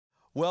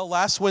Well,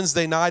 last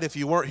Wednesday night, if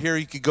you weren't here,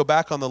 you could go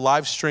back on the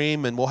live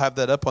stream, and we'll have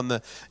that up on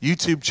the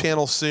YouTube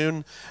channel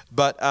soon.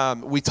 But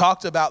we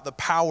talked about the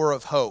power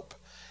of hope,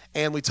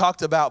 and we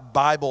talked about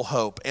Bible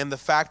hope, and the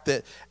fact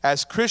that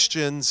as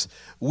Christians,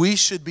 we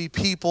should be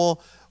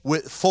people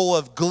full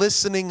of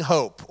glistening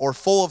hope, or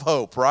full of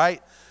hope,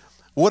 right?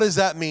 What does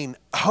that mean?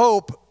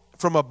 Hope,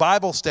 from a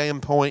Bible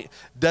standpoint,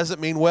 doesn't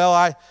mean,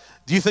 well,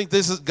 do you think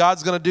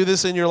God's going to do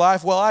this in your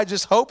life? Well, I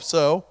just hope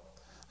so.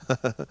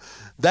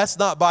 That's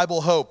not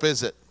Bible hope,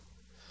 is it?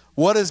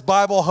 What is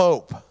Bible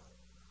hope?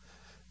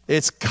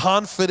 It's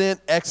confident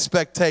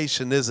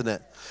expectation, isn't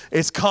it?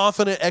 It's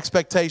confident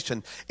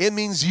expectation. It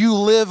means you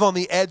live on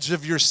the edge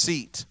of your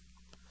seat.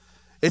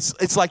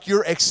 It's like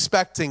you're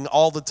expecting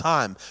all the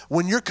time.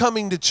 When you're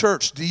coming to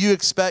church, do you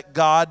expect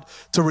God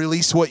to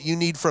release what you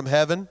need from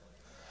heaven?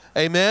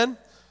 Amen?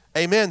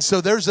 Amen.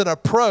 So there's an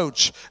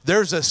approach,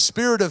 there's a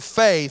spirit of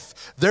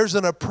faith, there's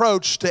an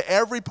approach to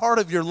every part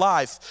of your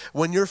life.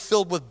 When you're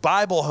filled with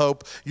Bible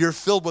hope, you're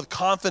filled with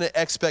confident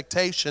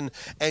expectation,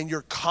 and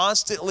you're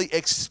constantly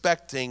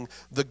expecting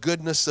the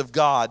goodness of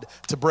God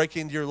to break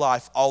into your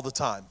life all the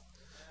time.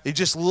 You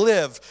just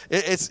live.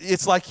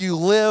 It's like you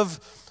live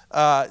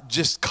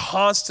just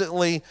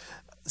constantly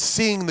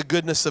seeing the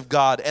goodness of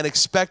God and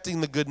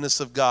expecting the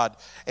goodness of God.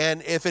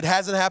 And if it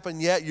hasn't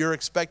happened yet, you're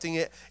expecting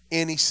it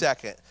any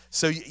second.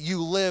 So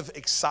you live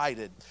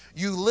excited.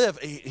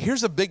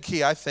 Here's a big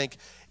key, I think,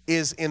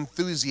 is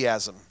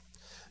enthusiasm.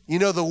 You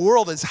know, the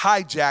world has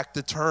hijacked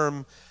the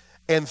term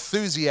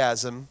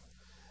enthusiasm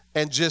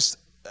and just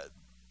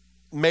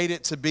made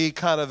it to be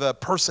kind of a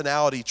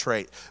personality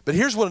trait. But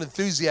here's what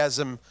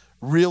enthusiasm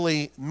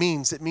really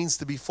means. It means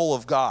to be full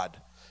of God.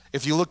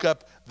 If you look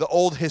up the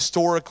old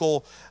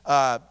historical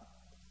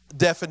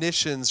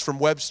definitions from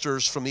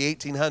Webster's from the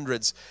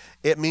 1800s,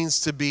 it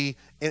means to be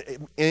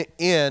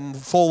in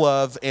full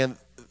of, and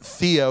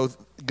theo,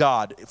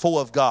 God, full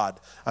of God.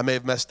 I may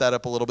have messed that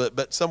up a little bit,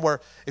 but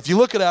somewhere, if you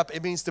look it up,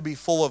 it means to be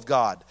full of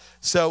God.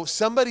 So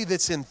somebody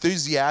that's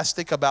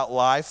enthusiastic about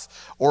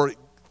life or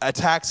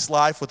attacks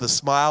life with a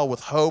smile,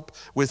 with hope,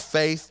 with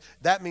faith,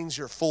 that means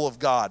you're full of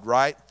God,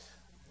 right?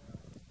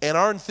 And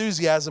our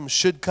enthusiasm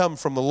should come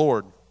from the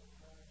Lord.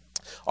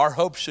 Our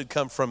hope should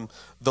come from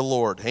the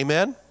Lord.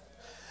 Amen?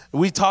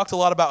 We talked a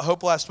lot about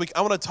hope last week.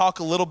 I want to talk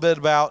a little bit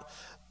about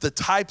the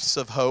types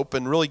of hope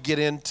and really get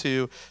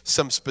into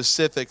some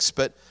specifics.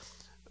 But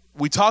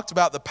we talked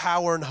about the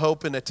power and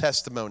hope in a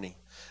testimony.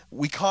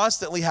 We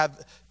constantly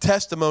have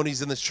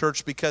testimonies in this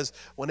church because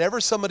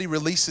whenever somebody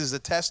releases a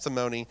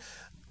testimony,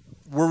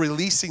 we're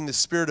releasing the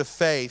spirit of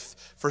faith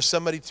for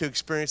somebody to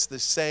experience the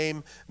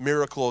same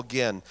miracle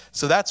again.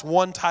 So that's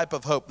one type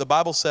of hope. The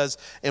Bible says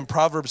in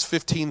Proverbs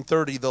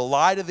 15:30, the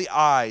light of the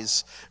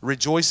eyes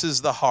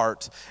rejoices the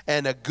heart,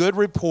 and a good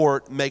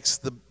report makes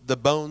the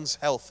bones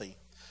healthy.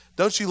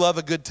 Don't you love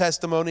a good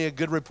testimony, a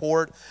good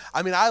report?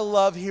 I mean, I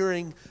love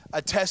hearing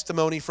a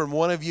testimony from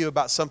one of you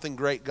about something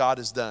great God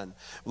has done.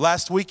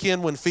 Last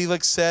weekend when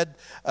Felix said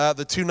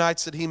the 2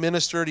 nights that he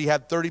ministered, he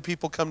had 30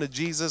 people come to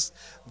Jesus.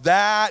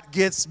 That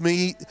gets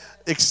me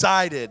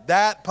excited.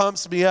 That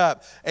pumps me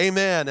up.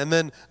 Amen. And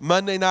then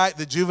Monday night,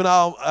 the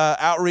juvenile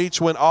outreach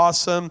went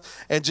awesome,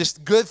 and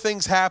just good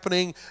things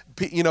happening.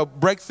 You know,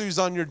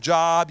 breakthroughs on your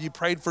job. You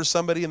prayed for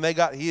somebody and they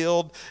got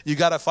healed. You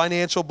got a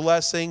financial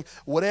blessing.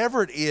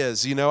 Whatever it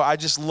is, you know, I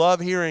just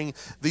love hearing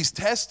these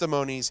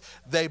testimonies.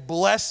 They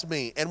bless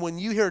me. And when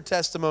you hear a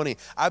testimony,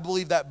 I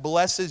believe that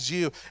blesses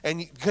you. And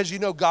because you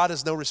know God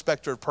is no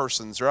respecter of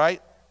persons,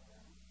 right?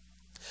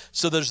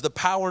 So there's the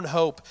power and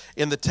hope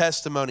in the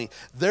testimony.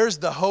 There's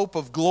the hope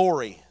of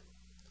glory.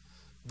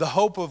 The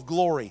hope of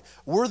glory.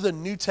 We're the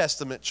New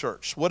Testament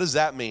church. What does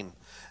that mean?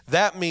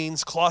 That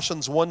means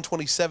Colossians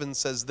 1:27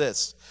 says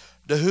this,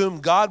 to whom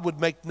God would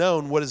make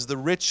known what is the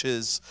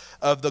riches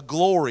of the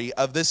glory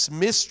of this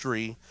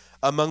mystery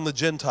among the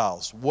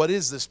Gentiles. What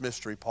is this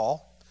mystery,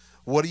 Paul?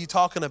 What are you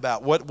talking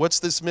about? What's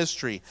this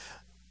mystery?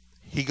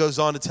 He goes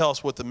on to tell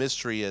us what the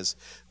mystery is,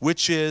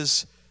 which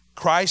is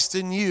Christ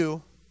in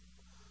you,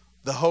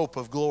 the hope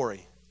of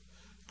glory.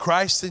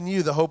 Christ in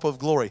you, the hope of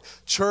glory.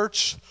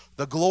 Church,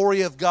 the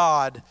glory of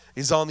God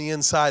is on the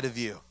inside of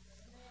you.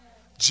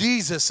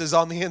 Jesus is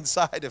on the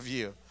inside of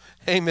you.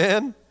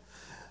 Amen.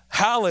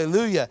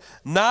 Hallelujah.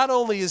 Not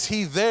only is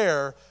he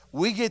there,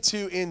 we get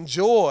to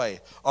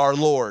enjoy our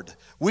Lord.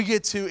 We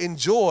get to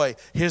enjoy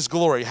his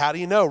glory. How do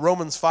you know?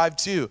 Romans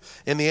 5:2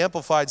 in the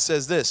Amplified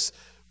says this,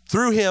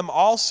 through him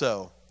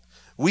also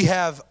we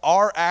have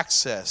our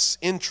access,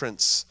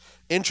 entrance,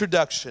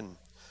 introduction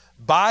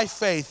by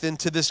faith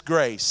into this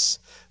grace,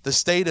 the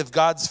state of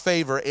God's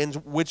favor in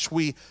which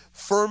we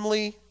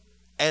firmly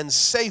and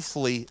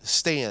safely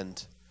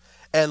stand.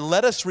 And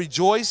let us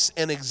rejoice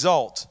and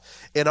exult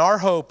in our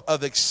hope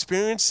of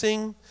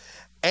experiencing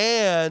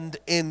and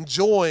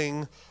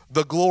enjoying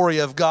the glory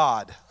of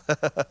God.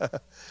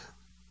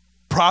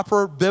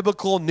 Proper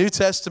biblical New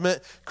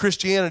Testament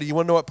Christianity. You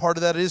want to know what part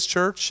of that is,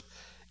 church?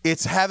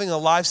 It's having a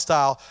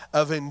lifestyle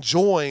of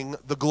enjoying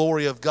the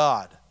glory of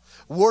God.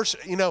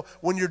 Worship,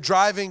 when you're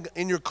driving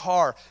in your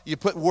car, you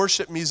put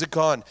worship music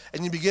on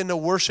and you begin to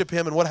worship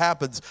him, and what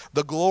happens?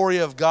 The glory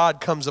of God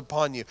comes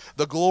upon you.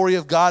 The glory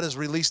of God is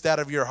released out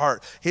of your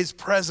heart. His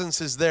presence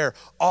is there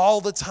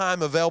all the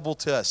time, available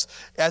to us.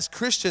 As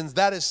Christians,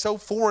 that is so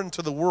foreign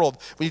to the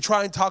world. When you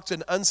try and talk to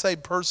an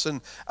unsaved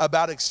person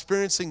about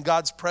experiencing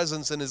God's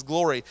presence and his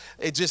glory,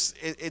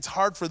 it's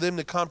hard for them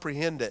to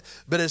comprehend it.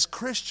 But as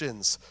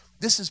Christians,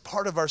 this is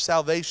part of our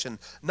salvation.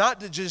 Not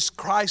that just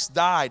Christ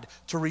died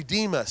to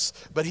redeem us,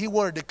 but he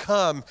wanted to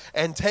come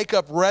and take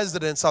up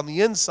residence on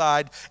the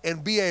inside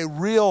and be a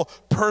real,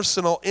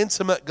 personal,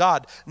 intimate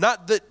God.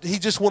 Not that he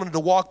just wanted to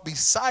walk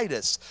beside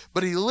us,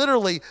 but he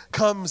literally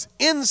comes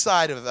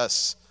inside of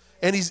us.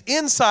 And he's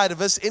inside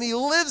of us and he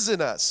lives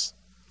in us.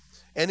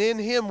 And in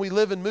him we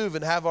live and move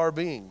and have our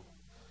being.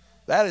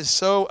 That is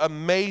so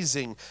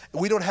amazing.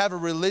 We don't have a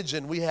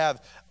religion. We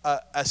have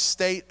a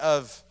state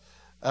of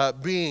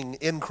being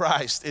in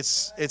Christ.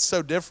 It's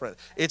so different.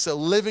 It's a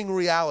living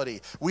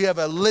reality. We have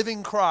a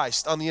living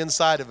Christ on the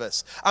inside of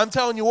us. I'm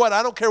telling you what,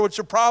 I don't care what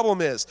your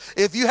problem is.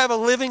 If you have a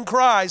living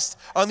Christ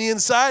on the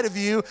inside of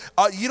you,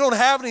 you don't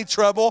have any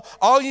trouble.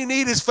 All you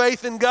need is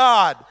faith in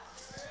God.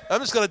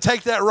 I'm just going to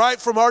take that right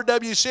from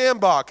R.W.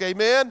 Shambach.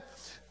 Amen?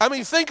 I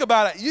mean, think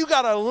about it. You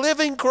got a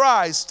living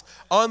Christ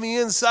on the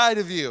inside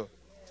of you.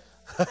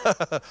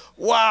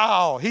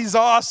 Wow, he's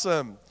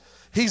awesome.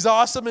 He's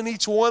awesome in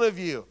each one of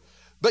you.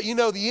 But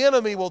the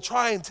enemy will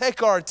try and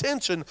take our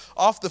attention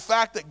off the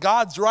fact that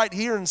God's right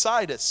here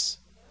inside us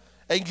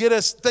and get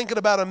us thinking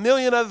about a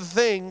million other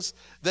things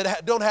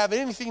that don't have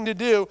anything to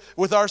do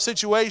with our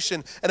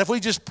situation. And if we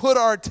just put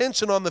our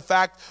attention on the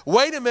fact,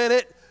 wait a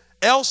minute,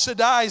 El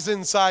Shaddai's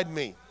inside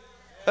me.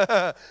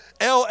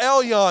 El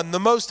Elyon, the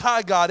Most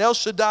High God, El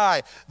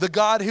Shaddai, the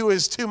God who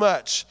is too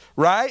much,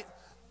 right?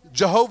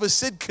 Jehovah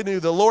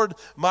Sidkenu, the Lord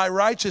my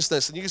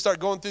righteousness. And you can start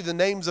going through the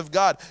names of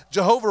God.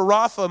 Jehovah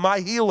Rapha, my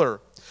healer.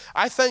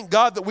 I thank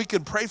God that we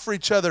can pray for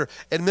each other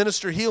and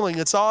minister healing.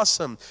 It's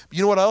awesome. But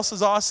you know what else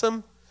is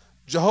awesome?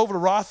 Jehovah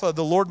Rapha,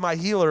 the Lord my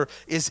healer,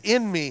 is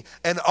in me.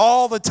 And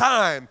all the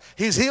time,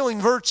 his healing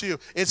virtue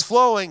is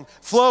flowing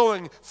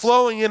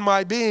in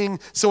my being.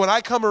 So when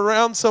I come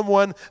around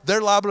someone,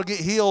 they're liable to get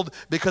healed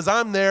because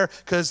I'm there,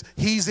 because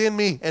he's in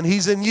me and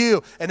he's in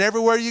you. And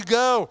everywhere you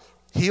go,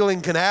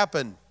 healing can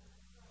happen.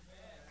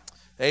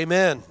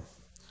 Amen.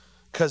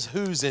 Because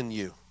who's in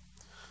you?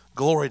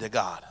 Glory to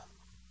God.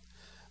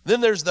 Then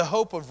there's the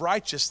hope of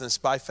righteousness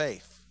by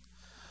faith.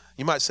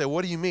 You might say,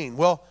 what do you mean?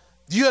 Well,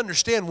 do you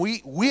understand?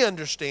 We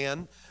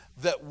understand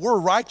that we're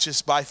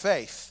righteous by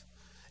faith.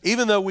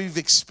 Even though we've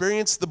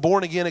experienced the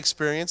born-again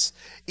experience,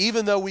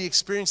 even though we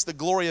experienced the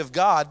glory of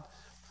God,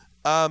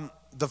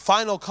 the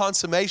final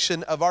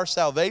consummation of our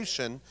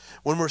salvation,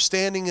 when we're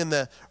standing in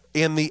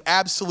the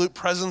absolute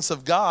presence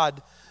of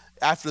God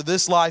after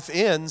this life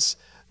ends,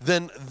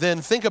 then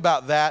think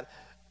about that.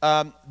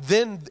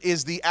 Then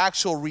is the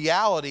actual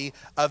reality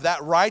of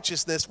that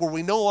righteousness where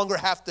we no longer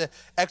have to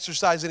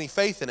exercise any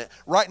faith in it.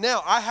 Right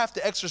now, I have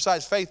to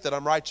exercise faith that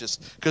I'm righteous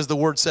because the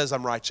Word says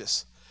I'm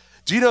righteous.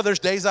 Do you know there's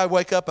days I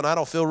wake up and I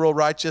don't feel real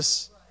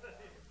righteous?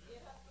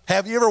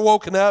 Have you ever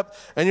woken up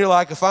and you're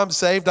like, if I'm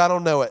saved, I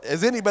don't know it?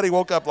 Has anybody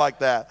woke up like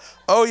that?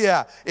 Oh,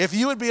 yeah. If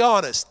you would be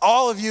honest,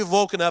 all of you have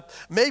woken up.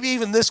 Maybe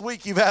even this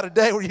week you've had a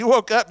day where you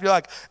woke up and you're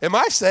like, am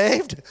I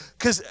saved?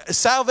 Because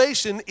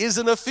salvation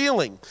isn't a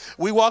feeling.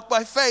 We walk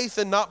by faith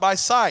and not by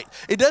sight.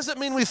 It doesn't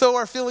mean we throw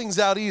our feelings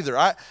out either.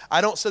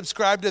 I don't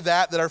subscribe to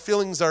that our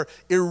feelings are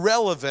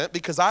irrelevant,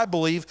 because I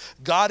believe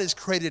God has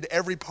created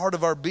every part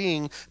of our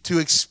being to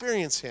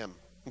experience Him.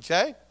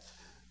 Okay?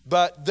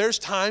 But there's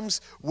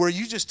times where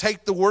you just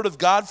take the Word of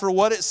God for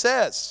what it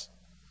says.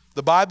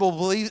 The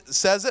Bible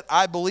says it.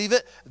 I believe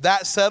it.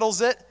 That settles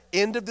it.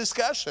 End of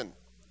discussion.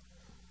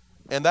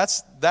 And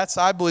that's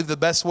I believe, the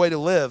best way to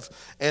live.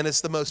 And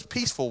it's the most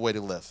peaceful way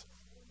to live.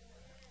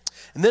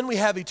 And then we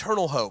have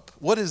eternal hope.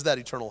 What is that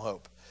eternal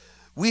hope?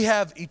 We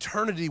have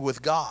eternity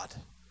with God.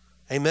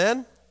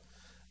 Amen?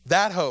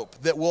 That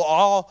hope that we'll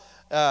all,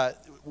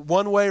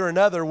 one way or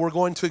another, we're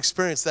going to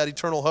experience that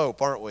eternal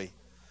hope, aren't we?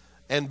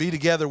 And be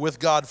together with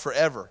God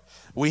forever.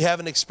 We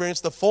haven't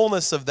experienced the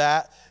fullness of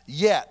that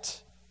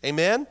yet.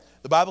 Amen?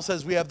 The Bible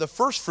says we have the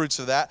first fruits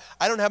of that.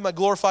 I don't have my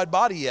glorified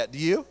body yet. Do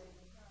you?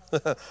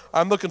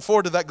 I'm looking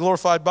forward to that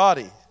glorified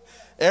body.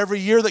 Every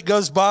year that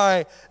goes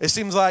by, it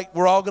seems like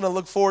we're all going to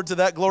look forward to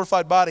that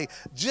glorified body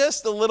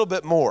just a little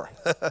bit more.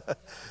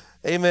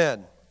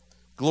 Amen.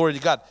 Glory to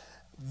God.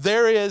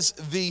 There is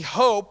the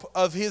hope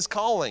of His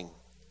calling.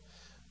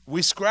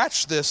 We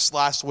scratched this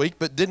last week,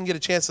 but didn't get a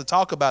chance to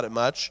talk about it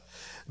much.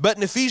 But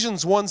in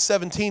Ephesians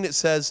 1:17, it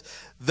says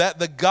that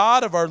the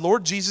God of our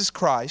Lord Jesus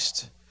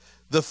Christ,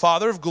 the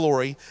Father of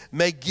glory,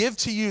 may give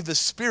to you the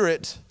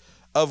spirit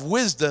of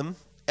wisdom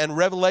and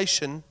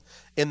revelation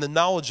in the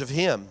knowledge of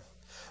Him,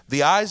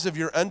 the eyes of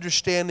your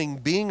understanding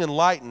being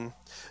enlightened,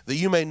 that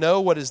you may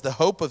know what is the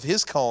hope of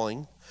His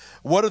calling,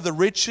 what are the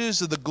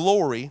riches of the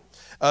glory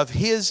of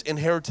His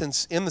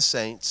inheritance in the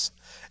saints,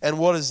 and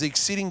what is the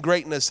exceeding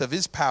greatness of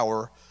His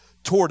power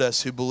toward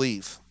us who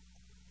believe.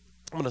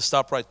 I'm going to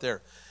stop right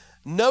there.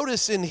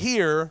 Notice in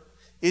here,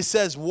 it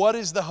says, what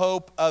is the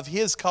hope of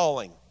his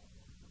calling?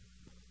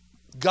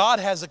 God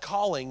has a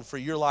calling for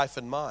your life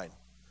and mine.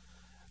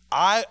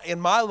 In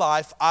my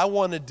life, I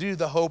want to do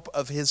the hope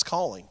of his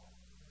calling.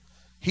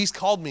 He's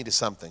called me to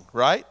something,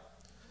 right?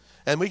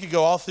 And we could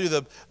go all through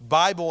the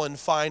Bible and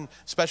find,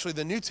 especially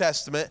the New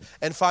Testament,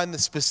 and find the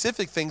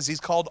specific things he's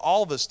called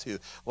all of us to,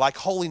 like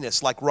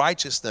holiness, like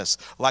righteousness,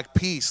 like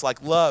peace,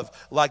 like love,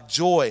 like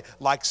joy,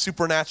 like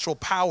supernatural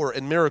power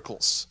and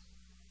miracles,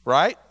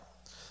 right?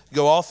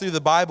 Go all through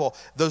the Bible,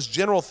 those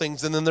general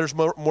things, and then there's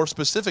more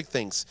specific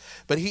things.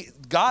 But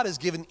God has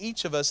given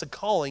each of us a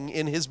calling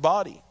in his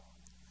body.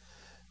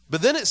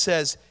 But then it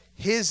says,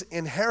 his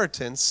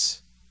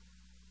inheritance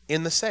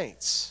in the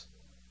saints.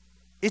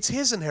 It's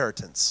his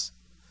inheritance.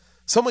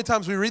 So many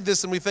times we read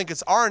this and we think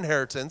it's our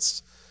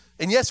inheritance.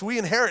 And yes, we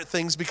inherit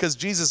things because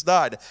Jesus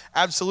died.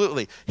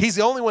 Absolutely. He's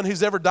the only one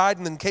who's ever died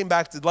and then came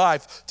back to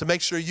life to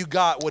make sure you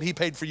got what he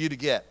paid for you to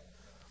get.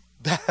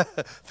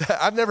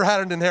 I've never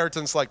had an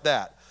inheritance like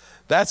that.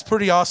 That's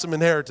pretty awesome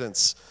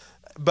inheritance.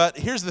 But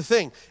here's the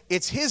thing.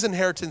 It's his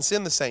inheritance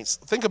in the saints.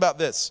 Think about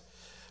this.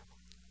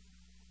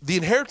 The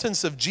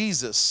inheritance of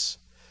Jesus,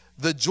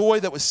 the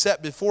joy that was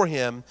set before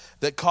him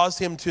that caused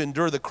him to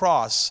endure the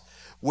cross,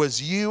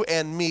 was you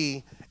and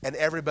me and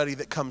everybody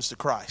that comes to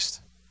Christ.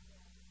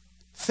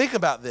 Think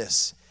about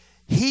this.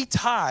 He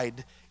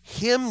tied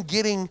him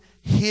getting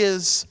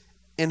his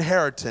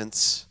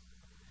inheritance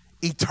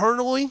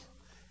eternally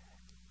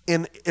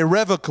and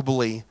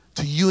irrevocably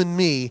to you and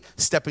me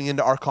stepping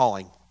into our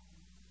calling.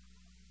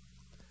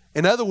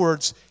 In other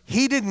words,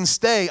 he didn't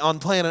stay on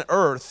planet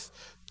Earth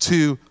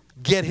to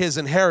get his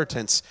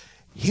inheritance.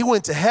 He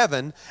went to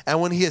heaven,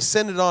 and when he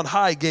ascended on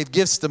high, gave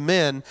gifts to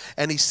men,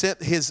 and he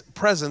sent his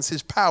presence,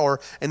 his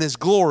power, and his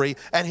glory,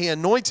 and he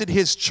anointed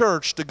his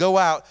church to go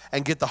out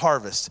and get the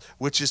harvest,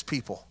 which is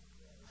people.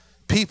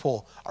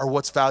 People are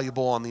what's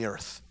valuable on the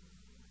earth.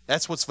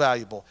 That's what's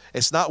valuable.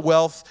 It's not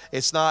wealth.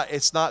 It's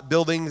not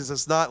buildings.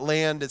 It's not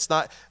land. It's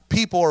not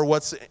people are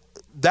what's.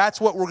 That's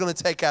what we're going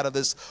to take out of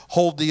this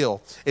whole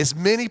deal. As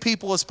many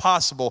people as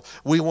possible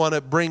we want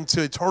to bring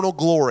to eternal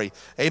glory.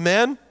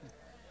 Amen?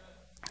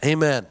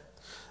 Amen.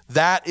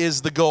 That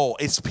is the goal.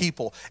 It's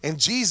people. And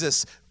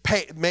Jesus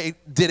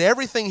did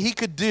everything he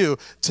could do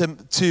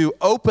to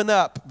open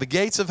up the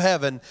gates of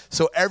heaven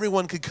so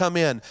everyone could come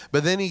in.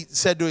 But then he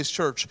said to his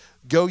church,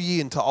 go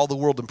ye into all the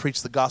world and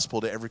preach the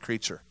gospel to every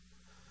creature.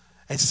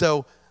 And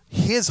so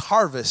his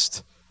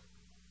harvest,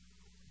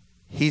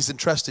 he's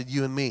entrusted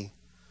you and me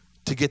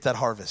to get that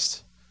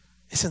harvest.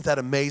 Isn't that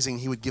amazing?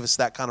 He would give us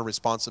that kind of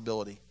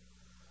responsibility.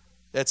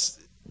 That's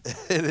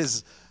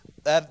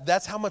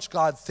how much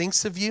God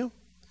thinks of you.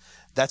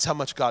 That's how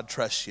much God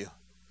trusts you.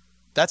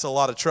 That's a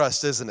lot of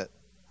trust, isn't it?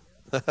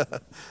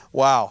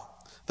 Wow.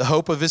 The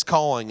hope of his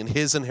calling and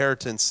his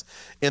inheritance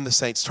in the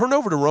saints. Turn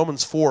over to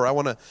Romans 4. I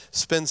want to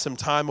spend some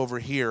time over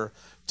here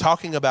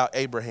talking about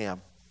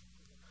Abraham.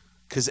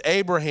 Because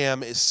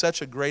Abraham is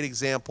such a great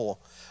example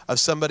of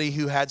somebody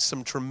who had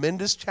some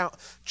tremendous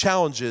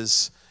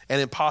challenges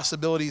and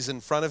impossibilities in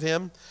front of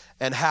him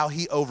and how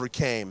he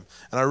overcame.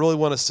 And I really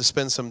want us to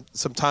spend some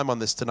time on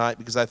this tonight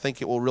because I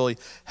think it will really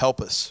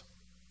help us.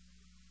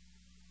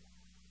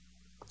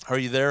 Are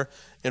you there?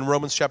 In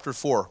Romans chapter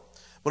 4. I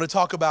want to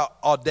talk about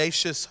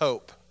audacious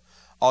hope.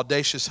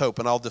 Audacious hope,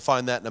 and I'll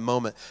define that in a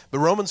moment. But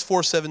Romans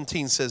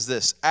 4:17 says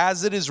this,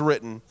 as it is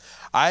written,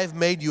 I have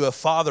made you a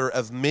father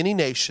of many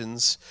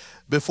nations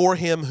before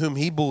him whom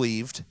he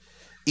believed,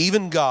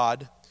 even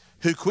God,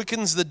 who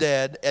quickens the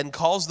dead and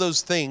calls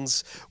those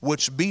things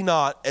which be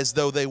not as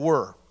though they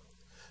were,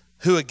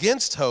 who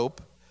against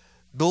hope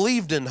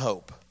believed in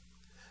hope,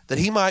 that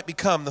he might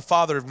become the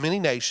father of many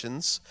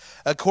nations,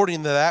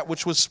 according to that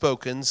which was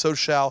spoken, so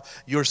shall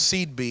your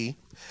seed be.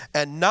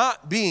 And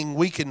not being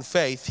weak in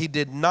faith, he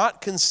did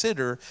not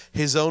consider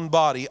his own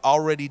body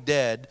already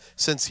dead,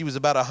 since he was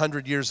about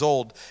 100 years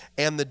old,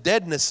 and the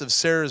deadness of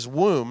Sarah's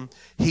womb.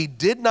 He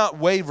did not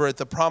waver at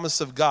the promise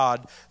of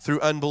God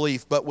through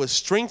unbelief, but was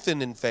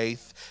strengthened in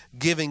faith,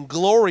 giving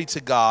glory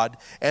to God,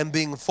 and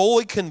being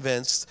fully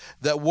convinced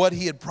that what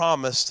he had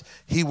promised,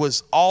 he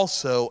was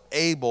also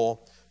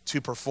able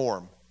to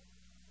perform.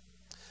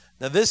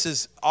 Now this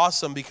is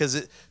awesome because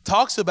it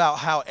talks about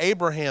how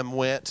Abraham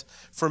went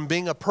from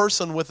being a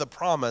person with a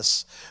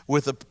promise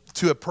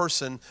to a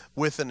person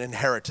with an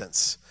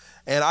inheritance.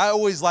 And I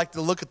always like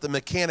to look at the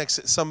mechanics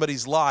at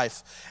somebody's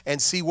life and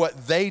see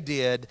what they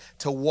did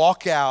to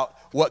walk out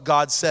what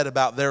God said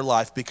about their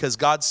life. Because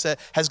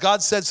has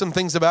God said some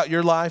things about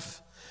your life?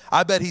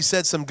 I bet he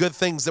said some good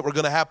things that were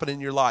going to happen in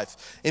your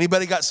life.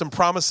 Anybody got some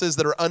promises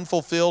that are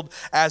unfulfilled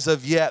as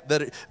of yet?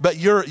 But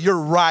you're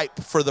ripe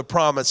for the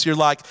promise.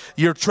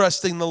 You're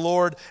trusting the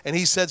Lord, and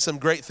he said some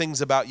great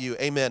things about you.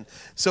 Amen.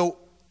 So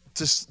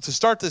to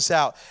start this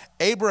out,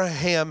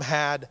 Abraham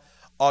had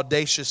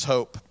audacious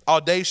hope.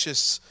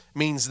 Audacious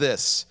means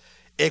this: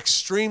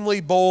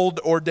 extremely bold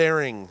or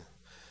daring,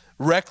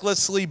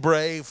 recklessly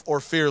brave or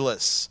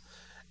fearless.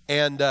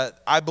 And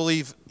I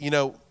believe,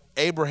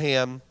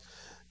 Abraham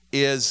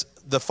is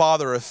the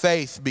father of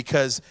faith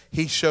because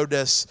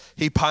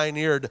he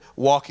pioneered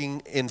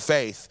walking in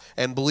faith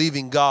and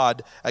believing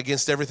God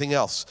against everything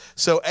else.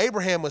 So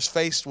Abraham was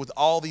faced with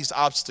all these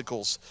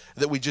obstacles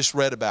that we just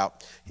read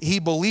about. He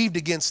believed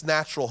against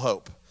natural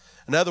hope.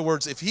 In other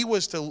words, if he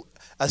was to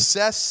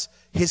assess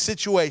his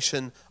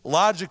situation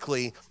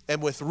logically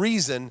and with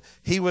reason,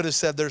 he would have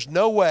said, there's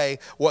no way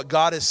what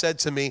God has said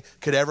to me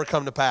could ever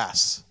come to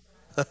pass.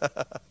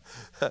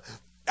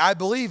 I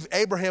believe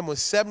Abraham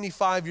was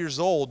 75 years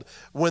old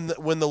when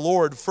the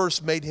Lord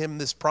first made him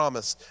this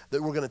promise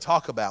that we're going to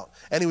talk about.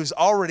 And he was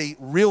already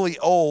really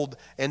old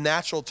in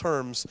natural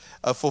terms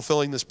of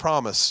fulfilling this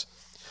promise.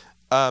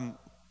 But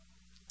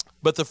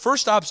the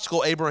first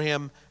obstacle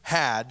Abraham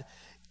had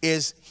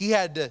is he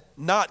had to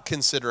not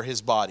consider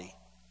his body.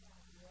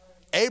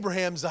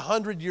 Abraham's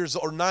 100 years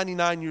or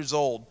 99 years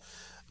old,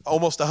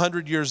 almost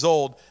 100 years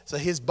old, so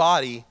his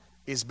body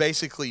is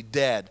basically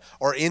dead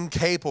or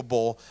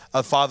incapable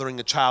of fathering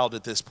a child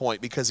at this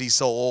point because he's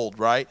so old,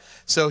 right?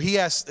 So he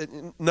has,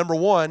 number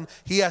one,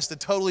 he has to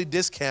totally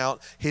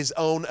discount his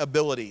own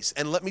abilities.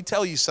 And let me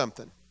tell you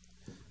something.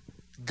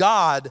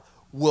 God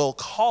will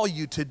call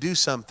you to do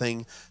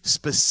something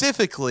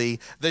specifically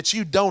that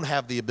you don't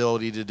have the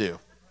ability to do.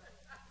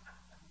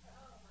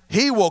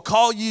 He will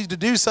call you to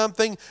do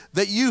something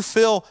that you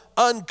feel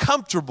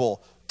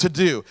uncomfortable to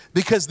do,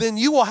 because then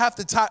you will have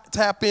to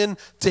tap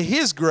into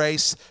his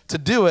grace to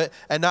do it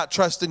and not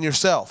trust in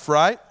yourself,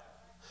 right?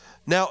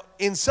 Now,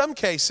 in some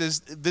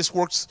cases, this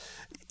works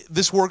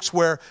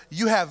where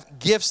you have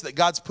gifts that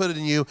God's put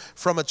in you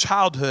from a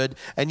childhood,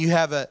 and you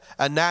have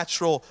a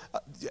natural,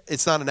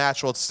 it's not a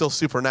natural, it's still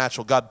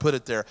supernatural, God put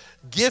it there,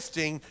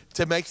 gifting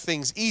to make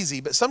things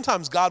easy. But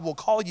sometimes God will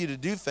call you to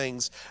do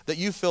things that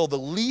you feel the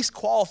least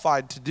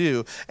qualified to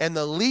do and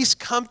the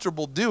least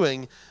comfortable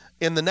doing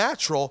in the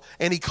natural,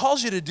 and he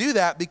calls you to do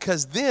that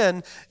because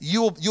then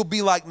you'll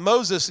be like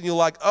Moses, and you're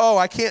like, oh,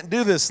 I can't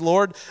do this,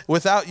 Lord.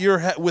 Without your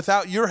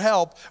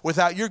help,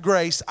 without your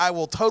grace, I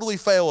will totally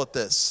fail at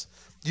this.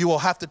 You will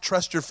have to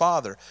trust your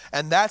Father.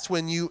 And that's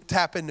when you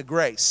tap into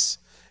grace,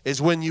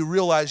 is when you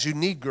realize you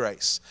need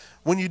grace.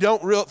 When you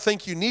don't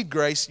think you need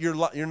grace, you're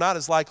not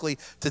as likely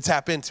to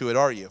tap into it,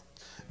 are you?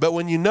 But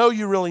when you know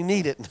you really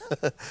need it,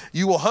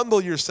 you will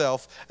humble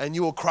yourself and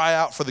you will cry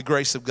out for the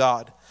grace of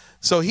God.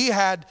 So he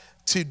had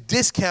to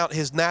discount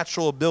his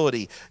natural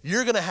ability.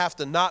 You're going to have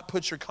to not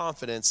put your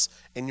confidence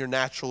in your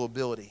natural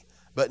ability,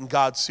 but in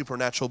God's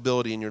supernatural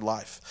ability in your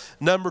life.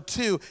 Number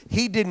two,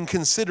 he didn't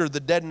consider the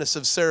deadness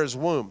of Sarah's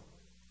womb.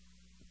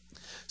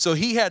 So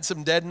he had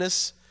some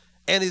deadness,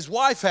 and his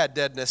wife had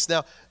deadness.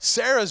 Now,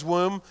 Sarah's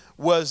womb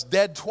was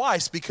dead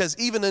twice because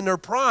even in her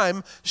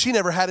prime, she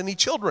never had any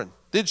children,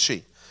 did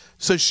she?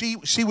 So she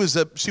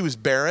was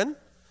barren,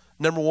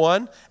 number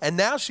one, and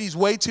now she's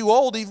way too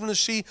old. Even if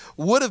she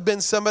would have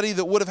been somebody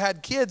that would have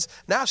had kids,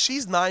 now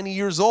she's 90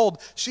 years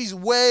old. She's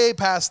way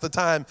past the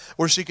time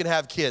where she can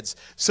have kids.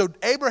 So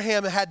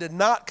Abraham had to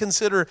not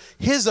consider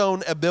his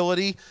own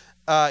ability.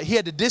 He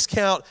had to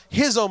discount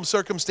his own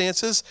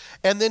circumstances,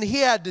 and then he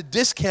had to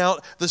discount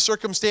the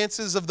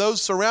circumstances of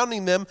those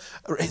surrounding him,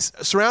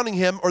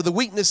 or the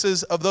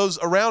weaknesses of those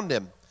around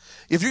him.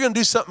 If you're going to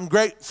do something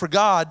great for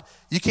God,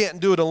 you can't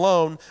do it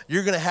alone.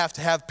 You're going to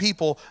have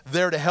people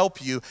there to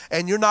help you,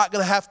 and you're not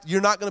going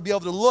to be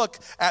able to look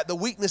at the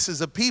weaknesses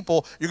of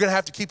people. You're going to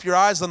have to keep your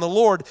eyes on the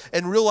Lord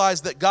and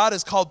realize that God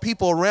has called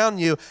people around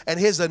you, and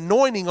his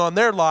anointing on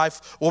their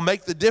life will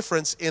make the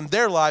difference in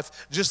their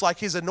life, just like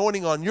his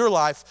anointing on your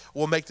life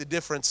will make the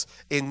difference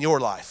in your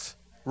life,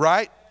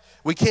 right?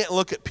 We can't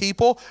look at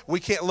people.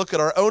 We can't look at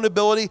our own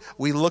ability.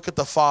 We look at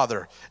the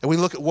Father, and we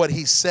look at what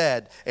he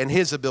said and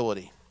his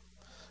ability.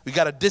 We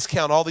got to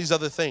discount all these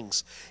other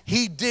things.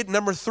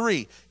 Number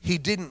three, he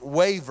didn't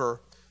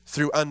waver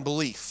through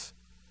unbelief.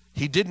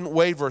 He didn't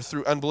waver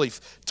through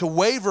unbelief. To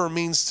waver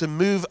means to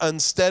move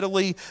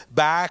unsteadily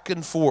back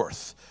and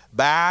forth.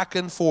 Back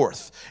and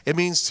forth. It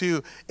means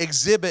to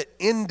exhibit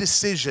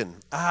indecision.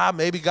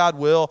 Maybe God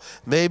will.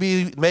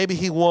 Maybe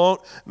he won't.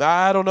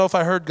 I don't know if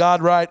I heard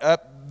God right.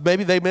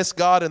 Maybe they missed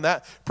God in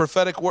that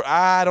prophetic word.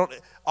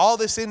 All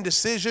this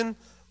indecision,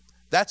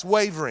 that's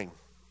wavering.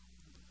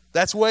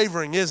 That's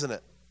wavering, isn't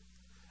it?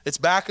 It's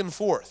back and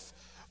forth.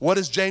 What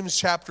does James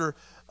chapter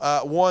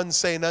 1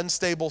 say? An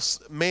unstable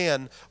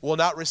man will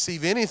not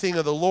receive anything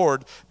of the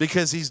Lord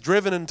because he's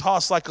driven and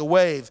tossed like a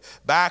wave,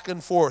 back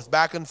and forth,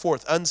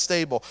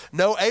 unstable.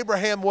 No,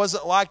 Abraham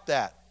wasn't like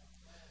that.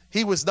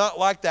 He was not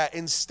like that.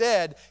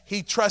 Instead,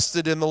 he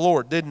trusted in the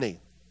Lord, didn't he?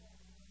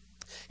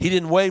 He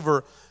didn't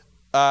waver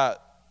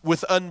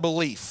with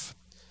unbelief.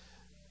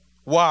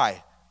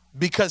 Why?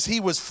 Because he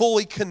was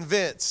fully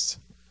convinced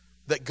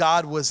that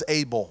God was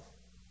able.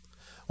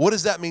 What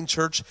does that mean,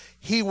 church?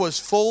 He was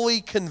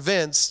fully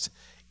convinced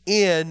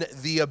in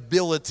the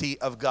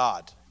ability of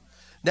God.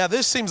 Now,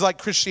 this seems like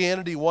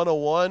Christianity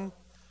 101,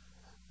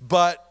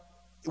 but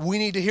we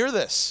need to hear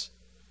this.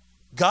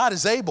 God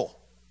is able.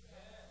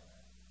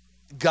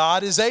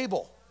 God is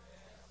able.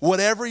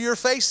 Whatever you're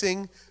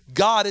facing,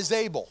 God is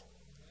able.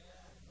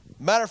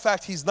 Matter of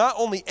fact, he's not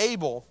only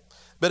able,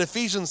 But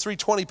Ephesians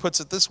 3:20 puts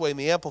it this way in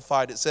the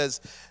Amplified. It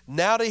says,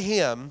 now to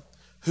him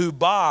who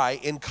by,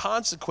 in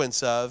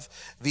consequence of,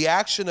 the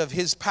action of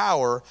his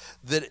power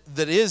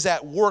that is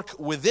at work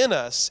within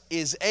us,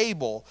 is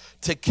able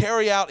to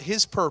carry out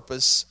his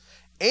purpose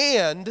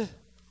and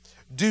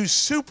do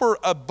super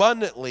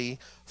abundantly,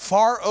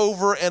 far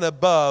over and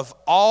above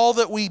all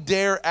that we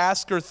dare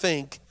ask or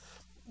think.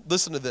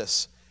 Listen to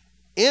this.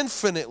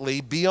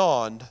 Infinitely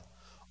beyond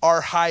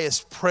our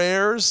highest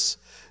prayers,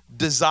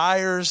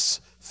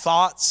 desires,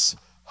 thoughts,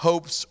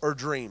 hopes, or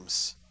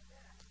dreams.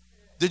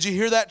 Did you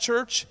hear that,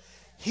 church?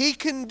 He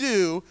can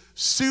do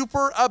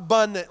super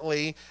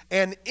abundantly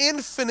and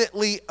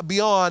infinitely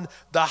beyond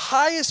the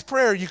highest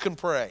prayer you can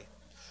pray.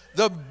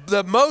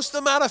 The most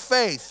amount of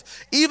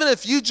faith, even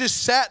if you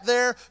just sat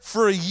there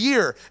for a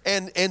year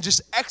and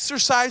just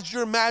exercised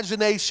your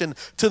imagination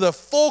to the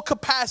full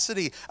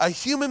capacity a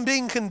human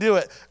being can do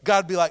it,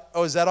 God would be like,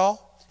 oh, is that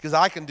all? Because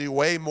I can do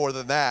way more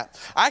than that.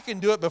 I can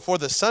do it before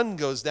the sun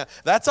goes down.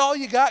 That's all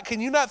you got?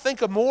 Can you not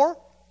think of more? I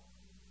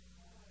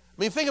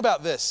mean, think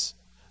about this.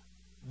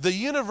 The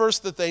universe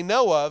that they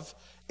know of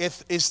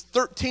is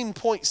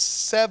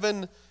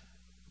 13.7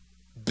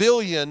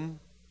 billion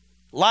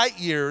light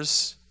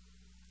years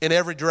in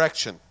every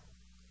direction,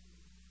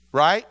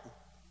 right?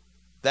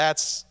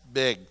 That's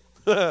big.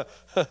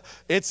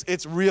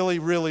 It's really,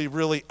 really,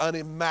 really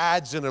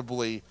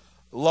unimaginably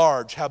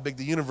large how big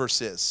the universe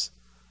is.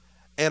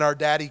 And our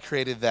daddy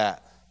created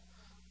that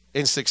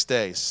in 6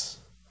 days.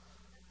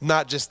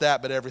 Not just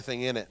that, but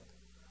everything in it.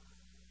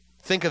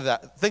 Think of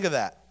that. Think of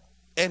that.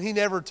 And he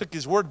never took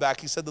his word back.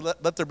 He said,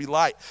 let there be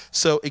light.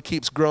 So it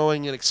keeps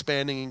growing and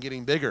expanding and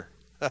getting bigger,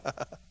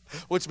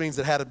 which means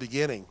it had a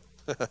beginning.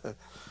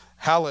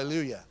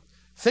 Hallelujah.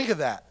 Think of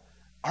that.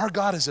 Our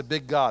God is a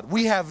big God.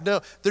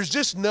 There's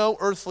just no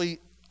earthly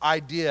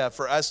idea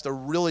for us to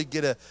really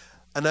get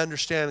an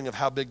understanding of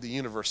how big the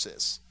universe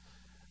is.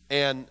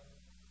 And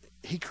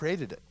he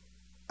created it.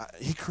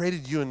 He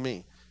created you and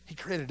me. He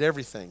created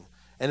everything.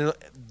 And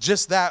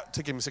just that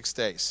took him 6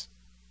 days.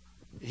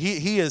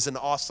 He is an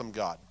awesome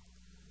God.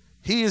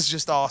 He is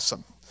just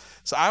awesome.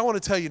 So I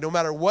want to tell you, no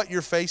matter what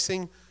you're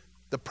facing,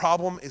 the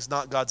problem is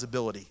not God's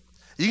ability.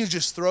 You can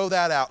just throw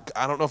that out.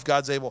 I don't know if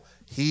God's able.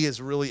 He is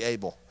really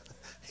able.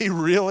 He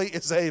really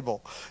is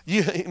able.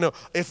 You know,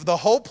 if the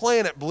whole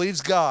planet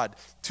believes God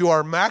to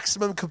our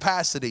maximum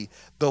capacity,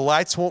 the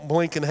lights won't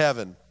blink in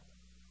heaven.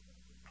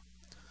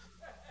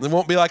 There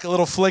won't be like a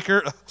little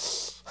flicker.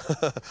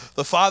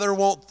 The Father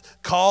won't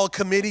call a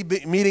committee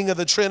meeting of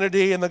the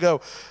Trinity and they'll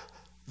go,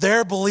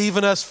 they're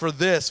believing us for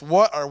this.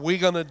 What are we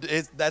going to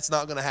do? That's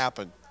not going to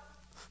happen.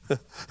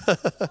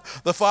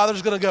 The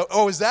Father's going to go,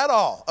 oh, is that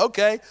all?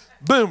 Okay.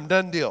 Boom,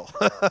 done deal.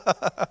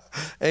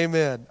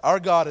 Amen. Our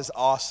God is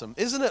awesome.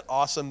 Isn't it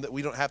awesome that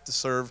we don't have to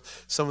serve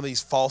some of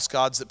these false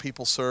gods that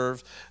people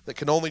serve that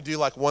can only do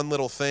like one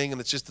little thing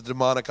and it's just a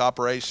demonic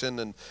operation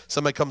and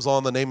somebody comes on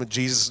in the name of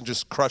Jesus and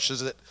just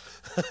crushes it?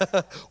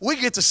 We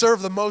get to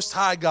serve the Most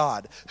High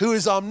God who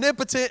is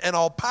omnipotent and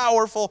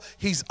all-powerful.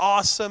 He's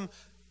awesome.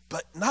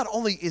 But not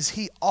only is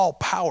he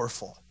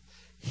all-powerful,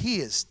 he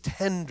is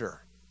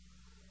tender.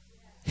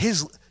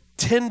 His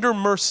tender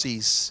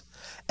mercies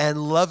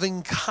and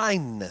loving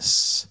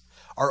kindness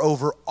are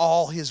over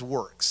all his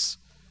works.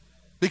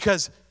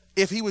 Because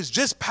if he was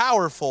just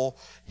powerful,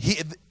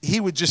 he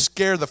would just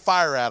scare the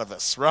fire out of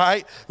us,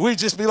 right? We'd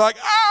just be like,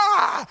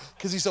 ah,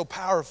 because he's so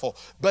powerful.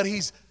 But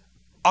he's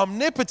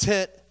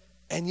omnipotent,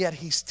 and yet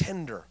he's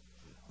tender,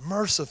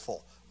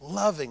 merciful,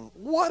 loving.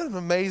 What an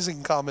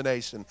amazing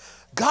combination.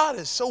 God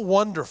is so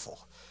wonderful.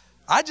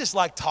 I just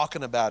like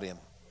talking about him.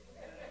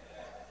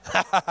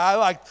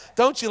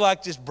 Don't you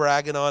like just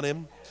bragging on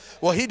him?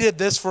 Well, he did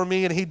this for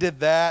me and he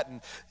did that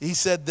and he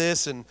said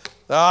this and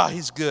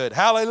he's good.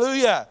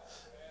 Hallelujah.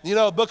 You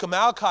know, the book of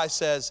Malachi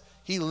says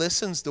he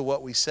listens to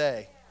what we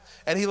say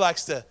and he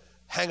likes to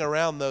hang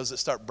around those that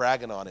start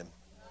bragging on him.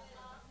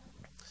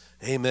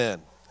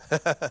 Amen.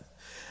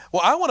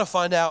 Well, I want to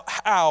find out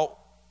how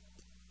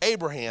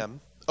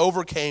Abraham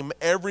overcame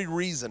every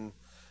reason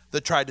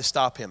that tried to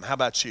stop him. How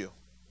about you?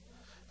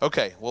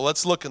 Okay, well,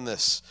 let's look at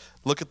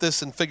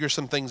this and figure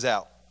some things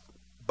out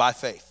by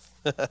faith.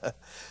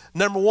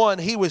 Number one,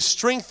 he was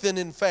strengthened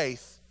in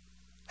faith.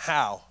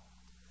 How?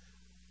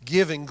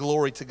 Giving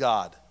glory to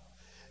God.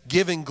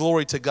 Giving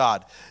glory to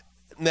God.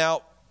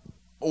 Now,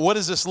 what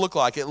does this look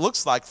like? It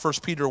looks like 1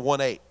 Peter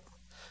 1:8.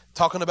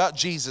 Talking about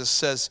Jesus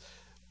says,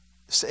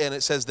 and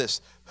it says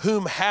this,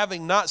 whom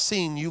having not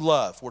seen you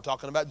love. We're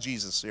talking about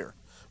Jesus here.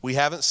 We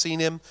haven't seen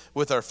him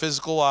with our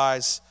physical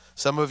eyes.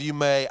 Some of you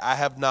may, I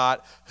have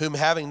not. Whom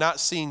having not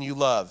seen you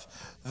love.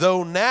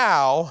 Though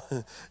now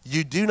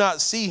you do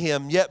not see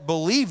him, yet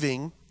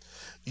believing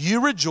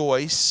you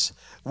rejoice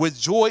with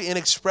joy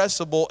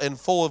inexpressible and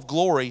full of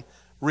glory,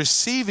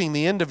 receiving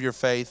the end of your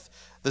faith,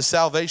 the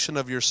salvation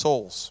of your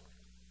souls.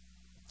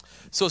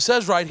 So it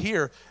says right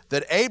here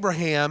that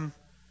Abraham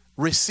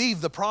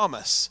received the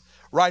promise.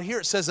 Right here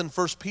it says in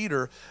 1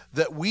 Peter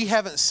that we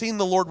haven't seen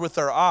the Lord with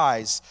our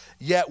eyes,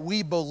 yet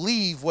we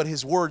believe what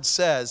his word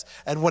says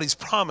and what he's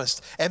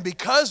promised. And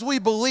because we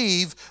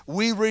believe,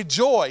 we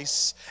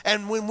rejoice.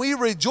 And when we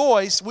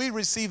rejoice, we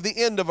receive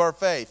the end of our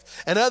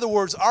faith. In other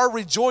words, our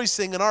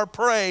rejoicing and our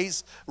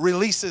praise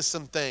releases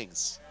some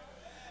things.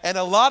 And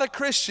a lot of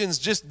Christians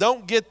just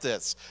don't get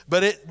this.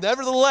 But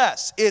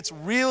nevertheless, it's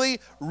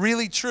really,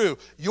 really true.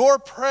 Your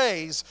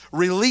praise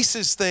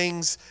releases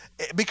things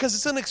because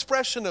it's an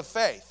expression of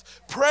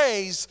faith.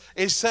 Praise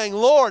is saying,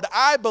 Lord,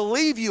 I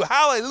believe you.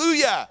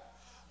 Hallelujah.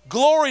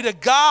 Glory to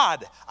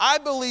God. I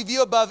believe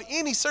you above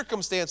any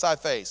circumstance I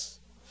face.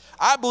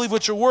 I believe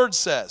what your word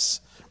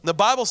says. The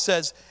Bible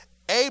says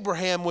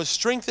Abraham was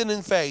strengthened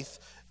in faith,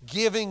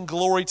 giving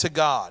glory to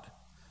God.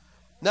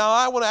 Now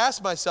I want to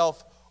ask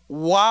myself,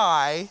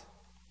 why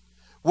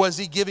was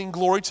he giving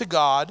glory to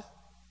God?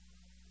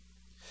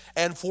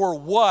 And for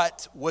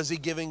what was he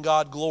giving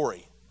God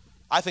glory?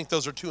 I think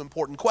those are two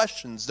important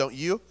questions, don't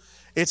you?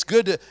 It's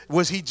good to,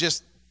 was he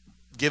just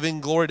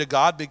giving glory to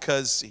God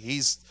because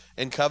he's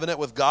in covenant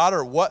with God,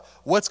 or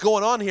what's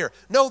going on here?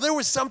 No, there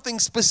was something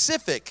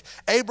specific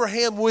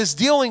Abraham was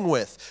dealing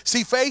with.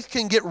 See, faith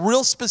can get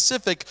real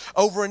specific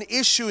over an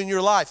issue in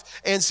your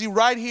life. And see,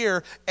 right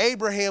here,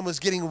 Abraham was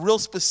getting real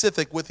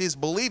specific with his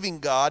believing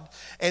God.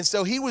 And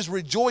so he was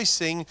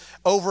rejoicing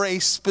over a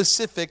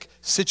specific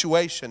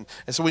situation.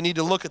 And so we need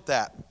to look at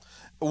that.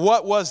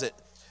 What was it?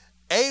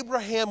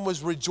 Abraham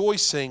was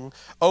rejoicing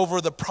over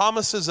the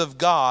promises of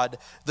God,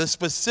 the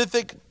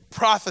specific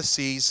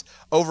prophecies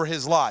over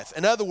his life.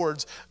 In other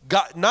words,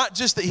 God, not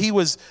just that he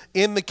was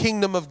in the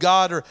kingdom of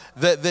God, or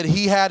that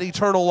he had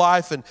eternal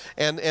life and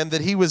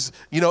that he was,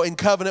 in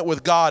covenant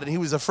with God and he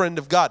was a friend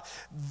of God.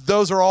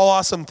 Those are all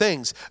awesome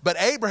things. But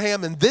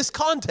Abraham in this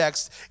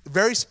context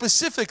very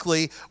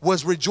specifically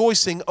was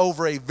rejoicing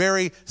over a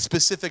very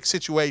specific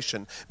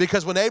situation.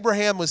 Because when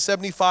Abraham was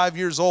 75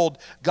 years old,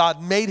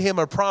 God made him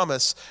a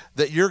promise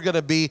that you're going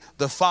to be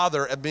the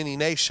father of many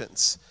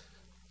nations.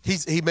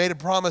 He made a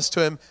promise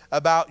to him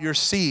about your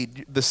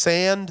seed. The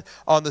sand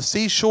on the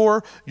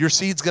seashore, your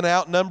seed's going to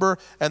outnumber,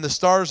 and the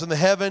stars in the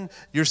heaven,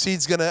 your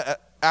seed's going to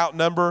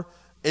outnumber.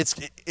 It's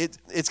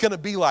going to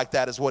be like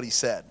that is what he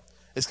said.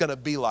 It's going to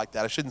be like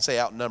that. I shouldn't say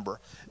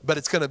outnumber, but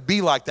it's going to be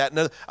like that.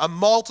 And a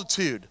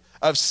multitude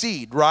of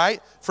seed,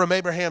 right, from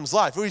Abraham's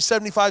life. He's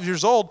 75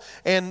 years old,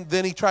 and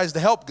then he tries to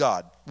help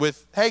God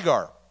with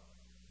Hagar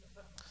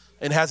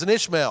and has an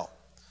Ishmael.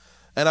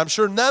 And I'm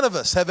sure none of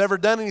us have ever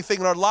done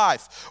anything in our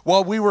life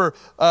while we were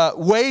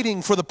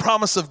waiting for the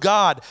promise of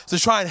God to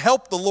try and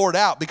help the Lord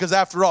out, because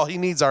after all, he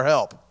needs our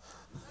help.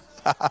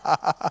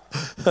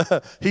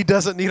 He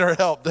doesn't need our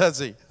help, does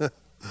he?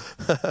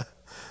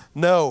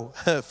 No,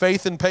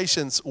 faith and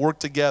patience work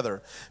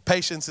together.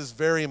 Patience is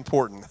very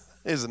important,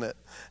 isn't it?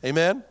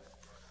 Amen?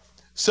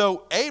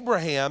 So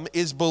Abraham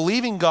is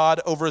believing God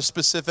over a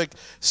specific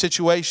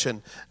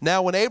situation.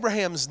 Now, when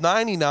Abraham's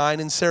 99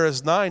 and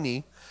Sarah's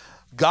 90,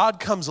 God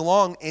comes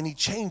along and he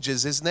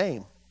changes his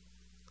name.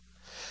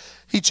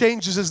 He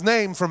changes his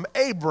name from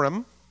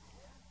Abram,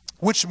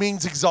 which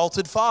means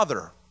exalted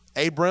father.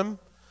 Abram,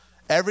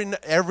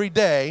 every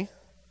day,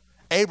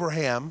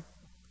 Abram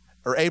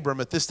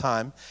at this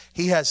time,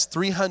 he has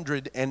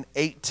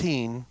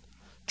 318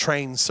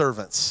 trained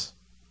servants.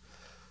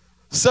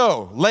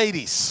 So,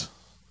 ladies,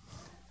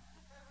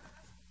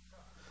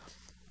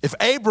 if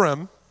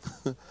Abram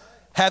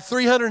had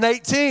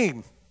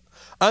 318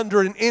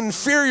 under an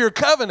inferior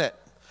covenant,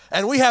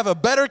 and we have a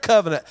better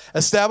covenant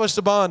established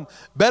upon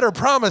better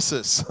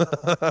promises.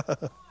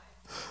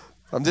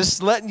 I'm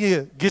just letting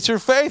you get your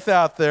faith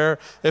out there.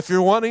 If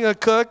you're wanting a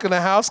cook and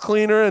a house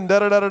cleaner and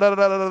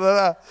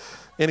da-da-da-da-da-da-da-da.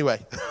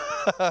 Anyway.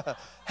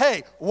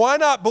 Hey, why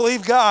not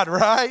believe God,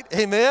 right?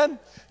 Amen?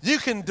 You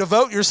can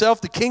devote yourself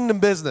to kingdom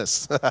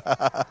business.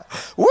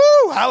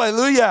 Woo!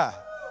 Hallelujah.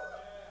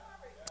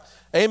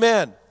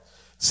 Amen.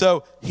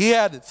 So he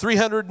had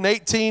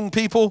 318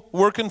 people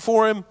working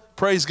for him.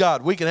 Praise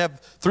God. We can have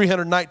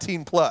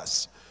 319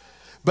 plus.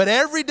 But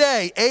every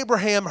day,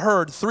 Abraham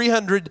heard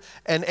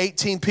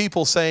 318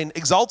 people saying,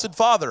 exalted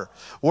Father,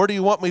 where do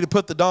you want me to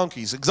put the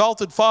donkeys?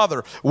 Exalted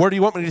Father, where do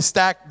you want me to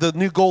stack the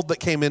new gold that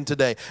came in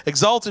today?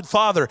 Exalted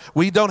Father,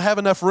 we don't have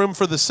enough room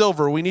for the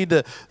silver. We need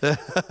to,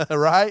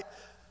 right?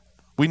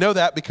 We know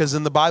that because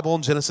in the Bible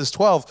in Genesis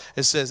 12,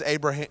 it says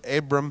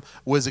Abram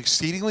was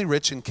exceedingly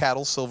rich in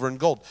cattle, silver, and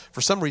gold.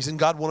 For some reason,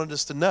 God wanted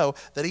us to know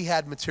that he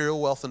had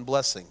material wealth and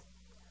blessing.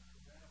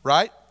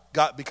 Right?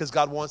 Because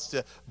God wants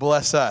to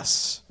bless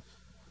us.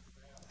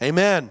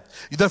 Amen.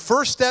 The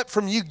first step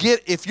from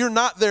if you're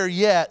not there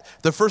yet,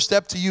 the first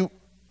step to you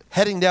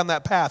heading down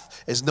that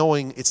path is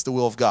knowing it's the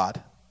will of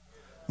God.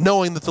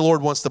 Knowing that the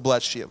Lord wants to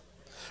bless you.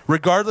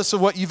 Regardless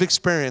of what you've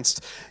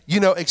experienced.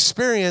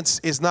 Experience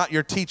is not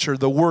your teacher.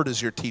 The Word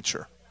is your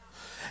teacher.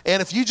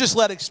 And if you just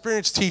let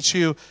experience teach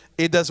you,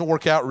 it doesn't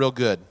work out real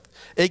good.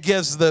 It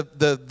gives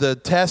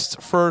the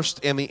test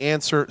first and the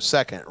answer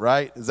second,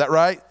 right? Is that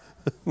right?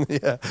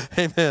 Yeah,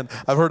 amen.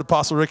 I've heard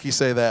Apostle Ricky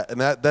say that, and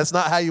that's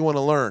not how you want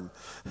to learn.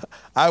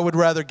 I would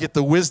rather get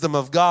the wisdom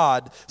of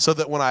God so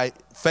that when I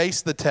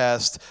face the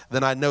test,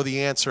 then I know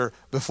the answer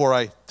before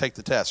I take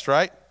the test,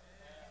 right?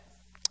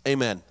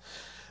 Amen.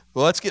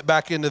 Well, let's get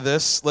back into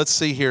this. Let's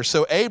see here.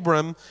 So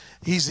Abram,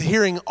 he's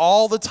hearing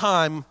all the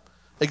time,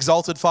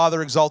 exalted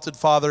Father, exalted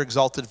Father,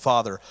 exalted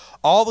Father.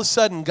 All of a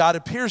sudden, God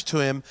appears to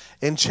him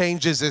and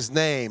changes his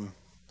name.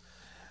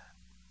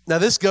 Now,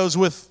 this goes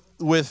with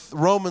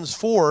Romans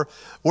 4,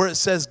 where it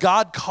says,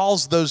 God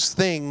calls those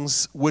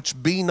things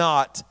which be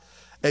not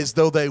as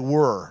though they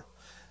were.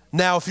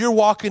 Now, if you're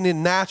walking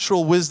in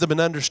natural wisdom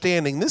and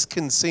understanding, this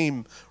can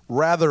seem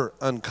rather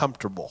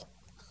uncomfortable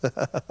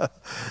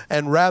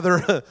and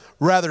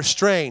rather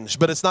strange,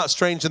 but it's not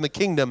strange in the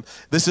kingdom.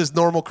 This is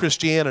normal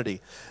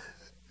Christianity.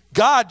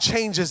 God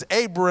changes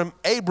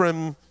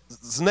Abram's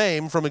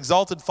name from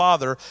exalted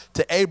father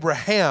to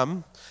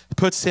Abraham.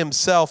 Puts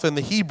himself in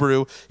the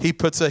Hebrew. He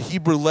puts a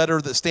Hebrew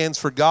letter that stands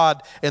for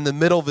God in the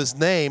middle of his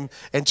name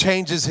and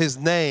changes his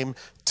name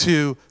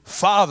to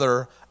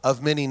Father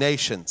of Many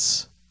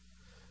Nations.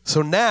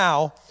 So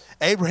now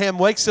Abraham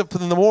wakes up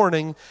in the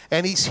morning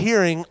and he's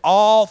hearing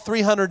all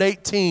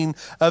 318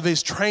 of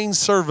his trained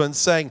servants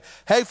saying,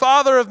 hey,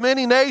 Father of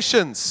many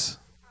nations.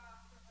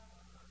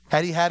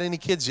 Had he had any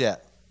kids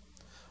yet?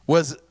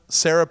 Was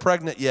Sarah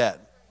pregnant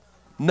yet?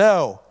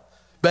 No.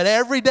 But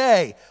every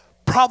day,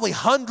 probably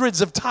hundreds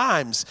of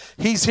times,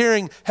 he's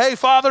hearing, hey,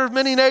 Father of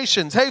many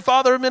nations, hey,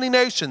 Father of many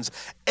nations.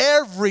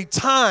 Every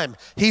time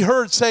he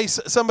heard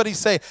somebody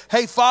say,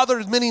 hey, Father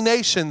of many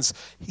nations,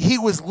 he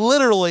was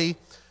literally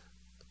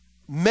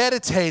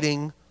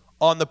meditating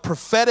on the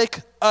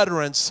prophetic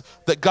utterance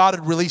that God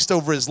had released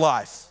over his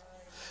life.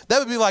 That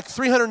would be like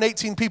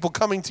 318 people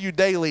coming to you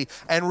daily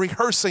and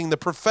rehearsing the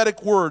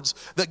prophetic words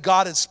that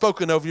God had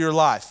spoken over your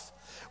life.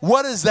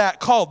 What is that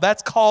called?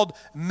 That's called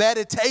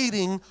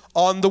meditating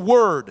on the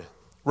word,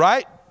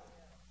 right?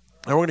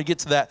 And we're going to get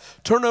to that.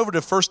 Turn over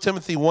to 1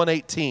 Timothy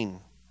 1:18.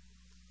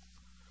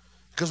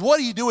 Because what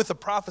do you do with a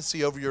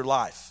prophecy over your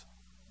life?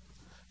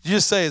 You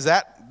just say,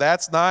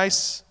 that's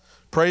nice?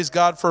 Praise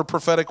God for a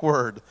prophetic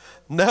word.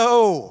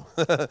 No.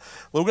 We're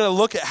going to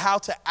look at how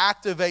to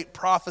activate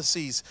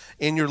prophecies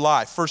in your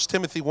life. 1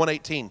 Timothy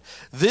 1:18.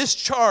 This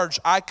charge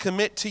I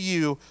commit to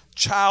you,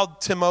 child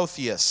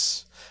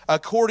Timotheus,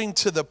 according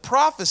to the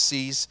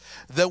prophecies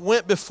that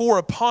went before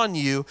upon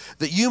you,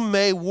 that you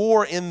may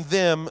war in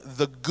them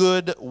the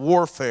good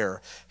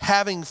warfare,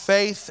 having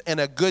faith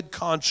and a good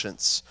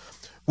conscience,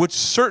 which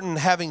certain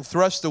having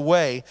thrust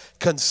away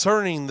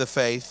concerning the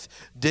faith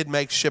did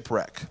make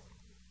shipwreck.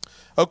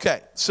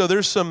 Okay, so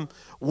there's some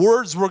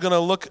words we're going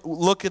to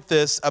look at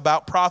this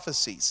about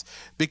prophecies,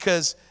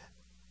 because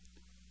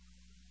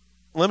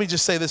let me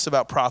just say this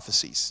about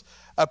prophecies.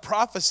 A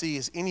prophecy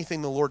is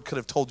anything the Lord could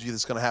have told you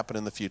that's going to happen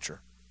in the future.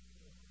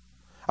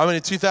 I mean,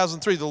 in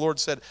 2003, the Lord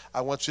said,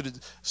 I want you to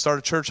start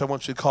a church. I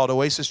want you to call it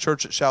Oasis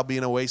Church. It shall be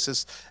an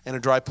oasis and a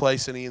dry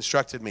place, and he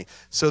instructed me.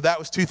 So that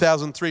was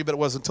 2003, but it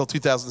wasn't until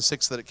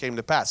 2006 that it came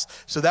to pass.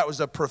 So that was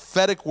a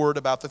prophetic word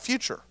about the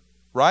future,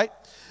 right?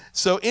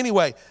 So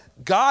anyway,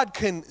 God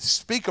can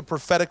speak a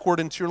prophetic word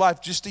into your life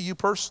just to you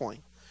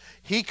personally.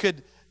 He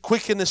could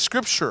quicken the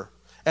scripture,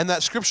 and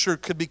that scripture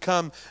could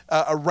become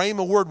a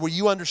rhema word where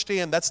you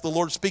understand that's the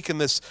Lord speaking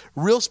this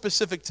real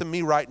specific to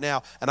me right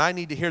now, and I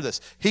need to hear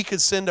this. He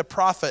could send a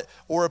prophet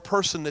or a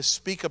person to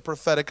speak a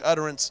prophetic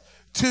utterance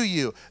to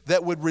you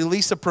that would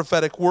release a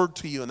prophetic word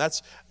to you, and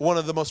that's one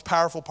of the most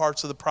powerful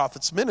parts of the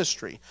prophet's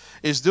ministry,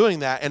 is doing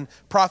that. And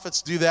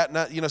prophets do that.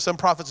 Some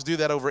prophets do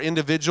that over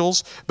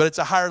individuals, but it's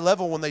a higher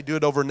level when they do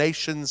it over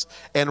nations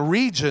and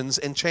regions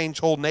and change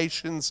whole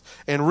nations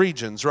and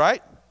regions,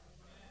 right?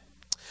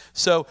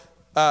 So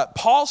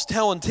Paul's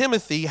telling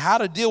Timothy how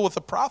to deal with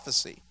a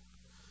prophecy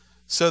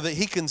so that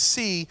he can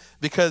see,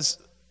 because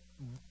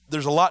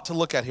there's a lot to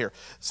look at here.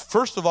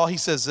 First of all, he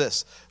says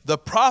this: the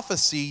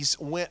prophecies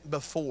went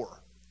before.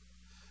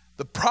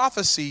 The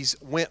prophecies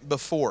went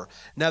before.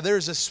 Now,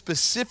 there's a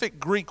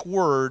specific Greek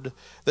word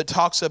that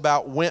talks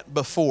about went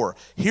before.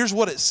 Here's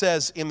what it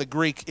says in the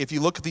Greek. If you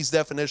look at these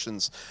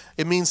definitions,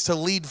 it means to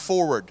lead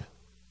forward.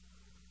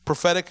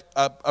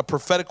 A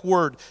prophetic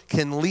word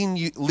can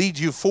lead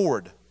you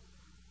forward.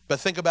 But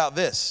think about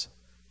this.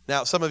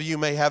 Now, some of you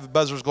may have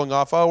buzzers going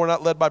off. Oh, we're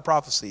not led by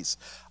prophecies.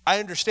 I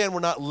understand we're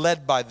not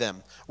led by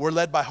them. We're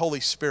led by Holy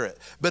Spirit.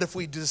 But if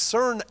we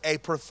discern a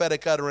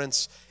prophetic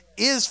utterance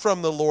is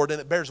from the Lord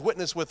and it bears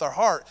witness with our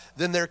heart,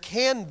 then there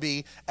can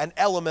be an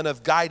element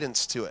of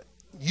guidance to it.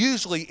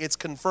 Usually it's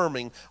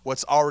confirming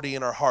what's already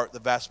in our heart, the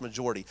vast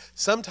majority.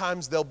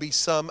 Sometimes there'll be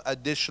some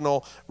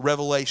additional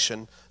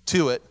revelation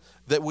to it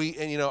that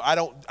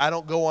I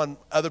don't go on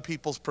other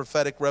people's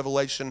prophetic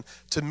revelation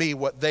to me,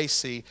 what they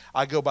see.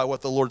 I go by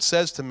what the Lord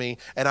says to me,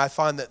 and I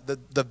find that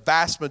the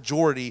vast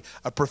majority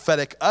of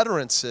prophetic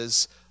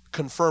utterances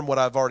confirm what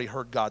I've already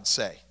heard God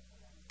say.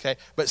 Okay?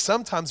 But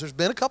sometimes there's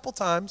been a couple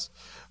times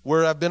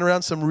where I've been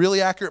around some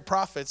really accurate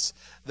prophets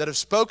that have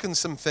spoken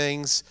some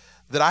things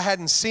that I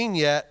hadn't seen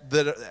yet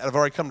that have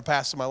already come to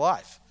pass in my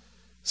life.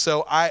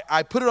 So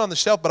I put it on the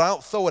shelf, but I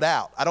don't throw it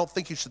out. I don't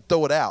think you should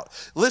throw it out.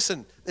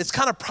 Listen, it's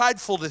kind of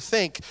prideful to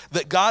think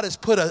that God has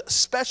put a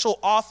special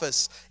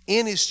office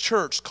in his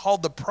church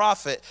called the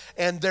prophet,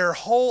 and their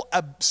whole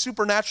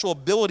supernatural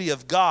ability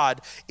of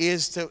God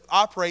is to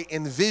operate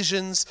in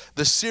visions,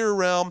 the seer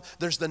realm.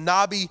 There's the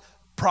Nabi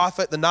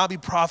prophet. The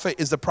Nabi prophet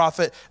is the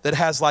prophet that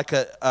has like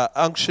a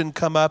unction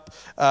come up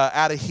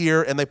out of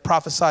here, and they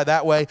prophesy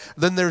that way.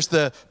 Then there's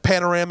the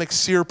panoramic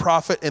seer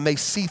prophet, and they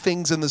see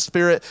things in the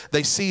spirit.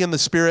 They see in the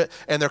spirit,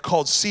 and they're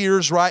called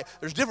seers, right?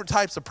 There's different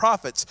types of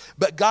prophets,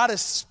 but God has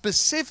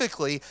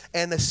specifically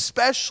and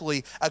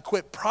especially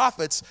equipped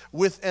prophets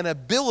with an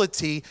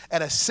ability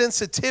and a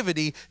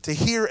sensitivity to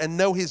hear and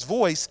know his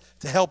voice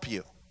to help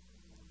you.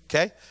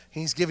 Okay?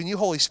 He's giving you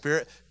Holy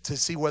Spirit to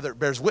see whether it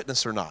bears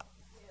witness or not.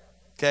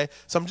 Okay,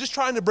 so I'm just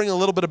trying to bring a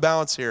little bit of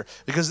balance here,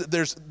 because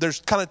there's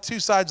kind of two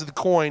sides of the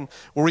coin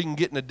where we can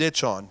get in a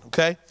ditch on.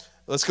 Okay,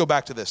 let's go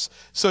back to this.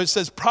 So it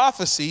says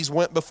prophecies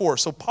went before.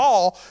 So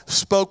Paul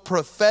spoke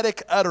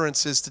prophetic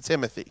utterances to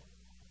Timothy.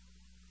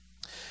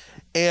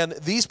 And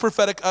these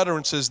prophetic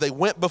utterances, they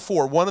went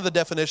before. One of the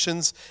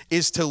definitions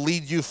is to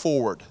lead you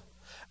forward.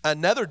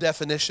 Another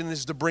definition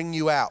is to bring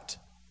you out.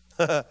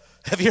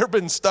 Have you ever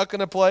been stuck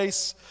in a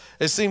place,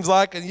 it seems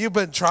like, and you've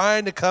been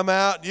trying to come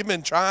out, you've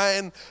been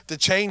trying to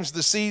change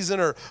the season,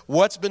 or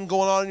what's been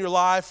going on in your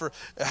life, or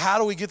how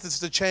do we get this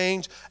to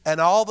change? And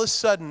all of a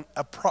sudden,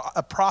 a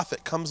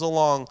prophet comes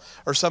along,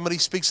 or somebody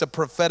speaks a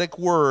prophetic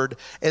word,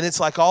 and it's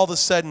like all of a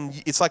sudden,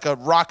 it's like a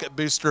rocket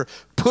booster,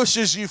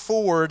 pushes you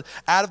forward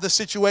out of the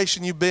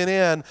situation you've been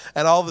in,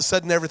 and all of a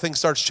sudden, everything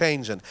starts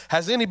changing.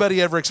 Has anybody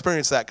ever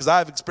experienced that? Because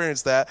I've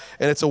experienced that,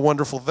 and it's a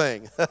wonderful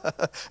thing.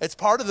 It's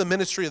part of the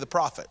ministry of the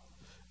prophet.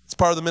 It's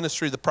part of the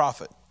ministry of the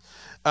prophet.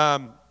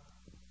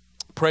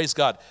 Praise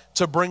God.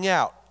 To bring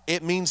out,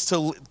 it means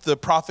to the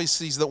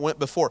prophecies that went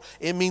before.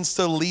 It means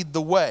to lead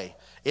the way.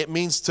 It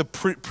means to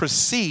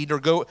proceed or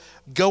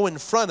go in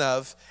front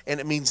of,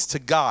 and it means to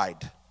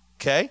guide.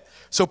 Okay?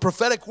 So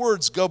prophetic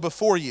words go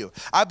before you.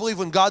 I believe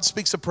when God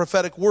speaks a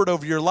prophetic word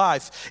over your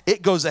life,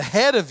 it goes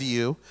ahead of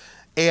you,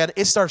 and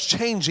it starts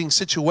changing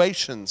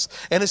situations,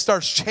 and it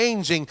starts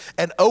changing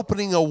and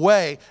opening a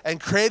way and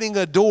creating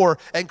a door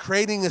and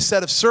creating a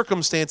set of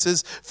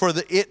circumstances for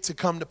it to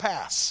come to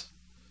pass.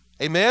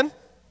 Amen?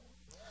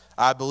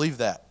 I believe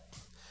that.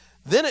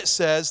 Then it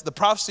says the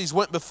prophecies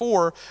went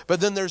before,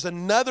 but then there's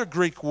another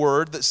Greek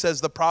word that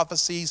says the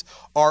prophecies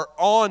are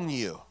on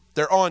you.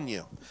 They're on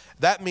you.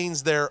 That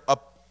means they're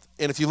up,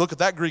 and if you look at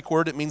that Greek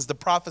word, it means the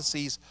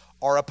prophecies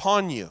are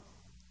upon you.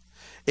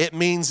 It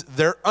means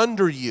they're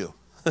under you.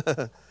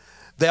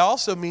 They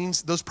also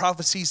means those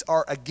prophecies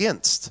are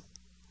against.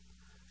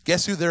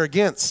 Guess who they're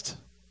against?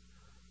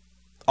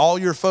 All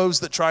your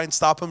foes that try and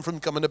stop them from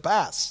coming to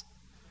pass.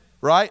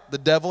 Right? The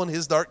devil and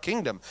his dark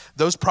kingdom.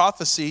 Those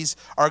prophecies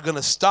are going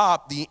to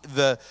stop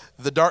the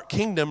dark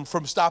kingdom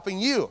from stopping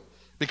you,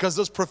 because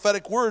those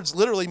prophetic words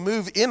literally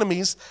move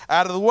enemies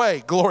out of the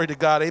way. Glory to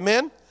God.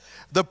 Amen?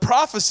 The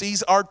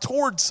prophecies are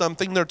toward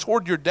something. They're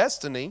toward your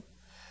destiny.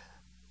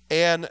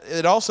 And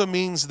it also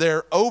means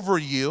they're over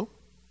you.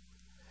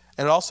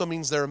 And it also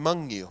means they're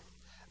among you,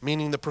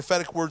 meaning the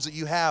prophetic words that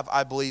you have,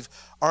 I believe,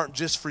 aren't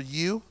just for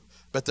you,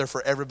 but they're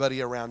for everybody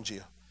around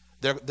you.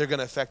 They're going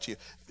to affect you.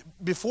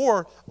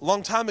 Before, a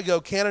long time ago,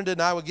 Canada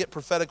and I would get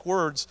prophetic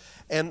words,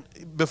 and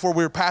before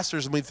we were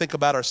pastors, and we'd think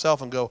about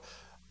ourselves and go,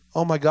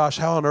 oh my gosh,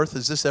 how on earth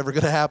is this ever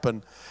going to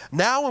happen?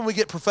 Now when we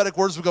get prophetic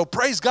words, we go,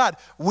 praise God.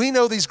 We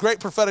know these great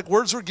prophetic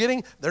words we're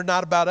getting, they're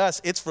not about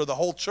us. It's for the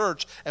whole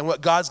church and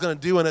what God's going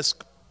to do in us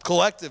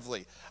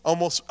collectively.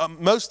 Almost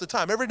most of the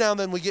time. Every now and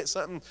then we get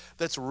something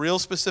that's real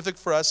specific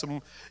for us, and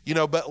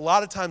but a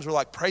lot of times we're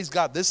like, praise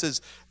God,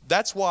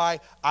 that's why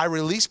I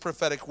release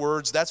prophetic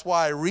words. That's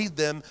why I read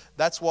them.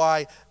 That's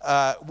why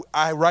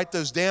I write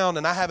those down,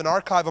 and I have an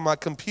archive on my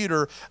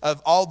computer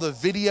of all the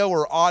video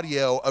or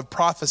audio of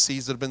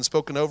prophecies that have been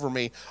spoken over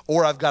me,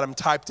 or I've got them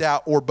typed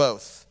out, or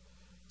both.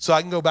 So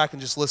I can go back and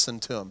just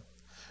listen to them.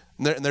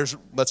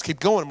 Let's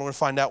keep going. We're going to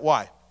find out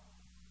why.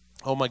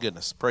 Oh my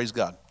goodness. Praise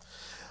God.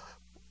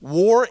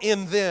 War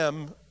in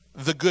them,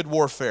 the good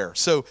warfare.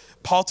 So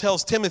Paul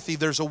tells Timothy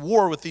there's a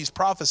war with these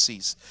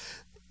prophecies.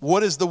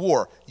 What is the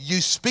war? You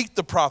speak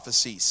the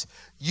prophecies.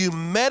 You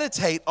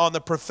meditate on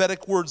the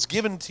prophetic words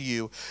given to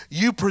you.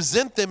 You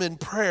present them in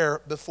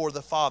prayer before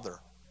the Father.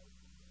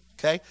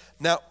 Okay?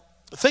 Now,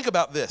 think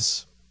about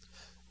this.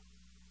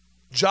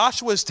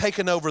 Joshua has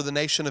taken over the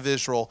nation of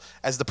Israel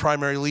as the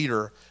primary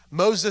leader.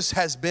 Moses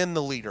has been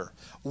the leader.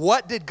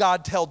 What did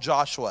God tell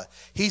Joshua?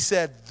 He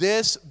said,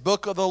 this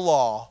book of the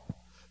law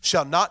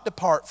shall not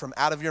depart from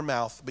out of your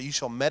mouth, but you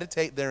shall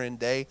meditate therein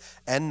day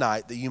and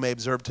night, that you may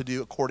observe to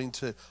do according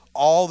to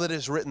all that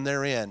is written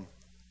therein.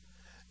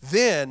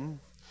 Then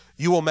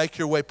you will make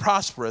your way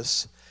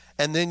prosperous,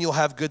 and then you'll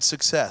have good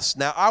success.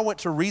 Now, I went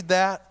to read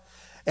that,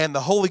 and the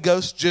Holy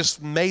Ghost just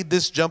made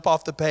this jump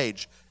off the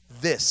page.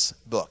 This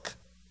book.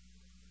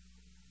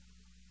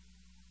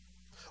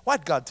 Why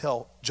did God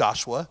tell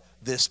Joshua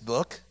this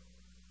book?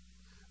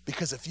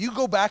 Because if you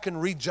go back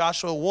and read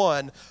Joshua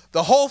 1,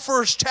 the whole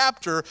first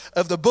chapter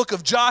of the book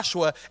of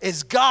Joshua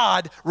is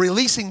God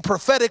releasing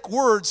prophetic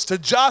words to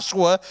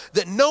Joshua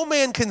that no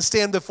man can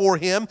stand before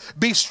him.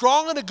 Be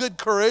strong and of good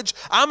courage.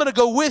 I'm going to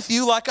go with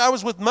you like I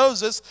was with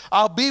Moses.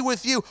 I'll be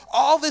with you.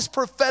 All this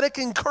prophetic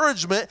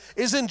encouragement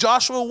is in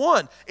Joshua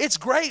 1. It's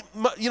great.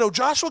 You know,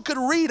 Joshua could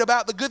read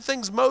about the good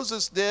things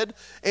Moses did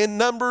in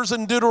Numbers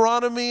and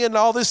Deuteronomy and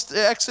all this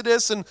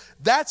Exodus, and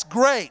that's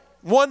great.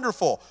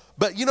 Wonderful.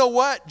 But you know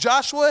what,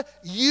 Joshua,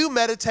 you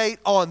meditate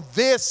on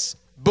this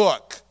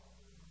book,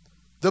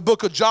 the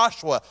book of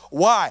Joshua.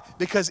 Why?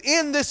 Because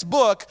in this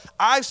book,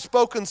 I've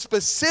spoken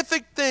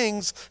specific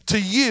things to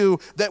you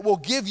that will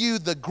give you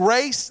the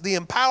grace, the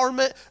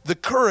empowerment, the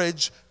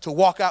courage to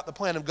walk out the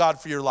plan of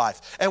God for your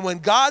life. And when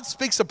God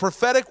speaks a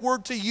prophetic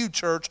word to you,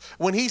 church,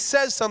 when he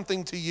says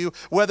something to you,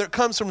 whether it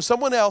comes from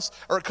someone else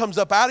or it comes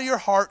up out of your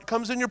heart,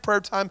 comes in your prayer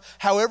time,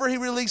 however he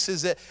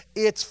releases it,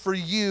 it's for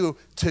you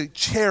to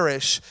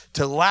cherish,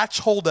 to latch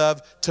hold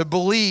of, to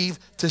believe,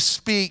 to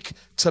speak,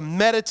 to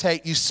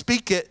meditate. You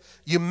speak it,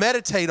 you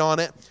meditate on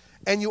it,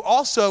 and you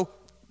also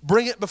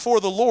bring it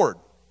before the Lord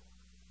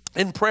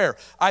in prayer.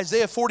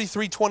 Isaiah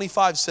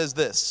 43:25 says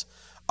this,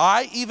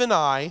 even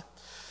I,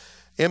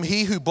 am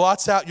he who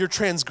blots out your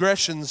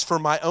transgressions for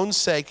my own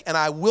sake, and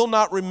I will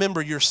not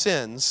remember your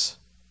sins.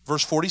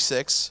 Verse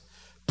 46,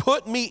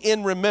 put me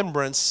in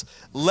remembrance,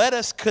 let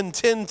us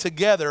contend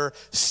together,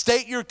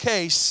 state your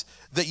case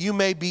that you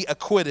may be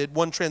acquitted.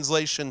 One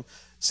translation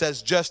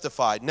says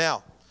justified.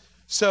 Now,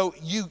 so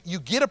you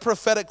get a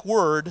prophetic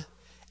word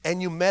and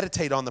you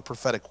meditate on the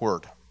prophetic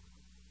word,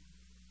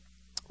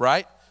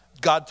 right?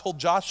 God told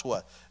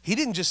Joshua, he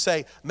didn't just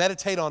say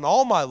meditate on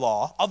all my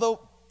law,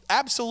 although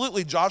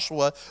absolutely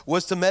Joshua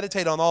was to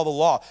meditate on all the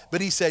law, but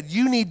he said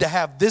you need to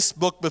have this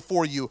book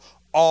before you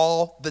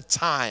all the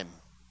time.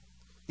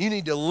 You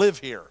need to live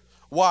here.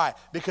 Why?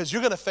 Because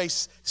you're going to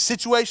face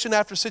situation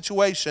after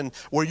situation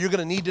where you're going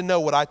to need to know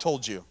what I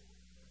told you.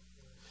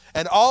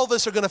 And all of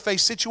us are going to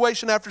face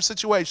situation after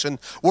situation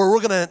where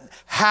we're going to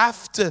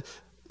have to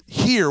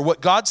hear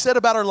what God said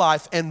about our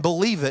life and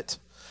believe it.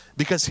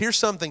 Because here's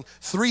something,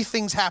 3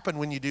 things happen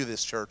when you do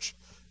this, church.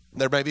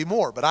 There may be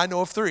more, but I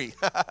know of 3.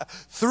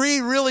 3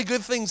 really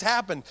good things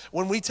happen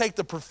when we take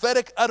the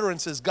prophetic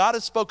utterances God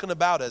has spoken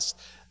about us.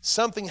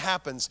 Something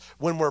happens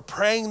when we're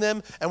praying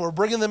them and we're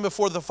bringing them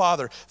before the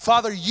Father.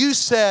 Father, you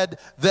said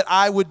that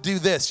I would do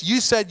this.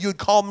 You said you would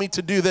call me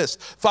to do this.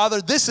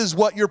 Father, this is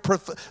what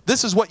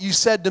you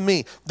said to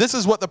me. This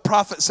is what the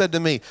prophet said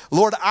to me.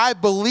 Lord, I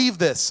believe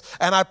this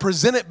and I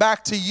present it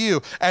back to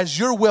you as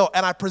your will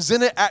and I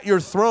present it at your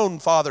throne,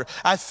 Father.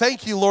 I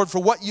thank you, Lord, for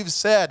what you've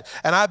said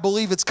and I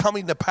believe it's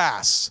coming to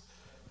pass.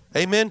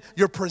 Amen.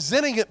 You're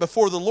presenting it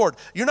before the Lord.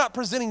 You're not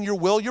presenting your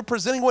will. You're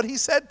presenting what he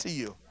said to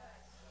you.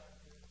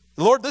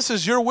 Lord, this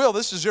is your will.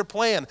 This is your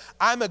plan.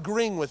 I'm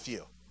agreeing with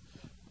you.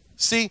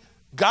 See,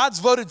 God's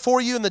voted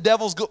for you and the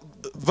devil's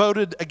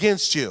voted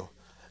against you.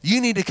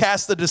 You need to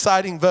cast the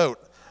deciding vote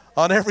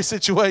on every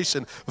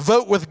situation.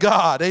 Vote with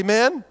God.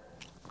 Amen?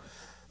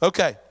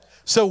 Okay.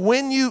 So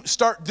when you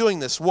start doing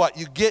this, what?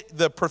 You get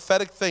the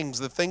prophetic things,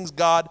 the things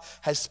God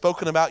has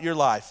spoken about your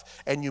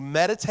life, and you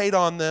meditate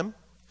on them.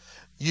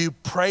 You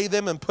pray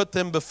them and put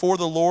them before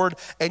the Lord,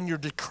 and you're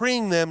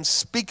decreeing them,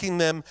 speaking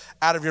them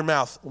out of your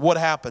mouth. What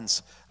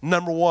happens?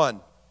 Number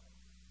 1,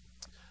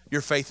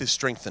 your faith is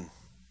strengthened.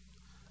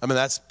 I mean,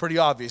 that's pretty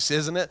obvious,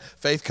 isn't it?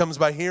 Faith comes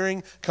by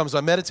hearing, comes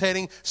by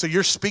meditating. So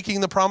you're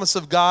speaking the promise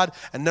of God.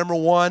 And number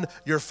 1,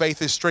 your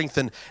faith is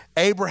strengthened.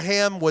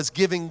 Abraham was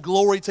giving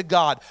glory to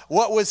God.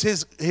 What was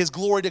his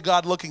glory to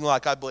God looking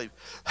like, I believe?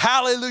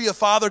 Hallelujah,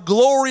 Father.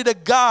 Glory to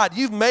God.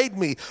 You've made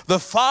me the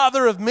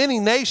father of many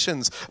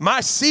nations.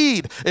 My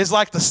seed is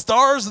like the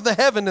stars of the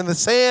heaven and the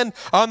sand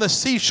on the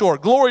seashore.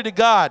 Glory to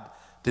God.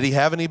 Did he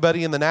have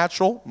anybody in the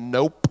natural?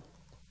 Nope.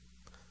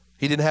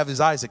 He didn't have his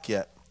Isaac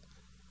yet.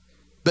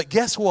 But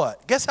guess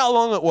what? Guess how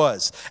long it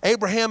was?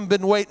 Abraham had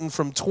been waiting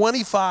from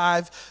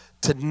 25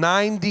 to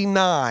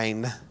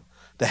 99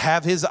 to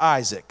have his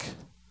Isaac.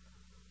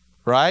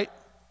 Right?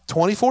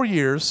 24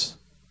 years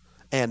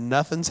and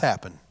nothing's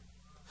happened.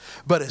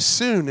 But as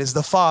soon as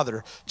the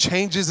father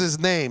changes his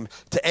name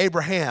to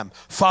Abraham,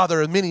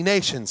 father of many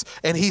nations,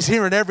 and he's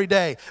hearing every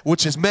day,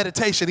 which is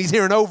meditation, he's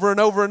hearing over and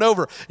over and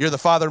over, you're the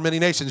father of many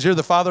nations, you're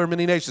the father of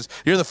many nations,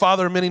 you're the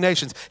father of many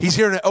nations. He's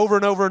hearing it over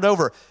and over and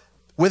over.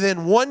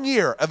 Within 1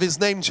 year of his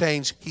name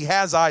change, he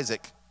has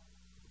Isaac,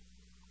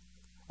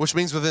 which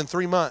means within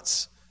 3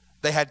 months,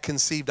 they had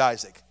conceived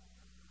Isaac.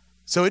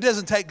 So it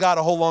doesn't take God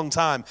a whole long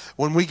time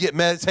when we get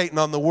meditating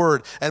on the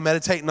word and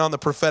meditating on the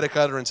prophetic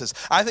utterances.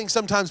 I think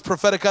sometimes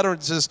prophetic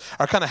utterances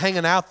are kind of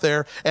hanging out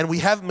there and we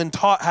haven't been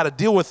taught how to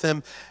deal with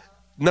them.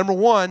 Number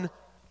 1,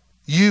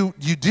 you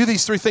do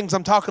these 3 things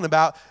I'm talking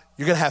about,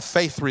 you're going to have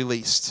faith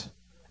released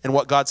in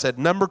what God said.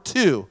 Number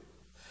 2,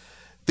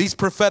 these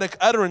prophetic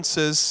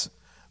utterances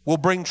will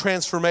bring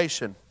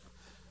transformation.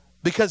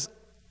 Because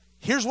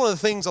here's one of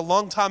the things a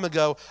long time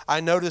ago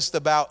I noticed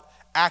about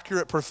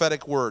accurate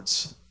prophetic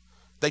words.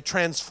 They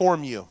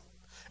transform you.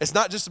 It's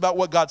not just about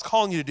what God's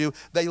calling you to do.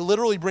 They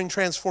literally bring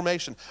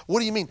transformation. What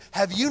do you mean?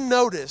 Have you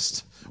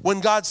noticed when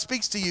God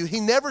speaks to you, he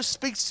never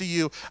speaks to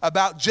you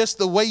about just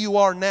the way you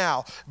are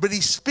now, but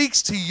he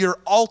speaks to your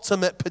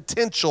ultimate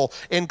potential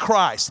in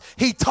Christ.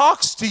 He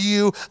talks to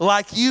you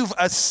like you've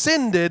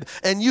ascended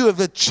and you have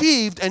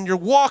achieved and you're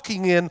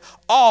walking in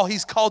all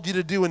he's called you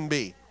to do and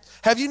be.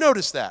 Have you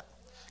noticed that?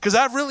 Because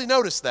I've really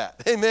noticed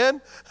that. Amen?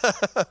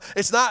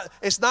 It's not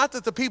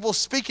that the people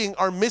speaking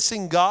are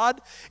missing God.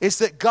 It's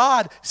that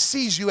God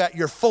sees you at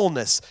your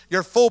fullness,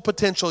 your full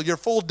potential, your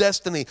full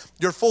destiny,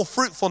 your full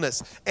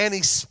fruitfulness. And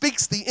he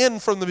speaks the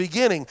end from the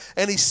beginning.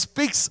 And he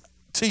speaks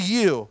to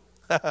you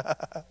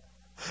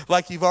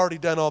like you've already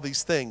done all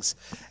these things.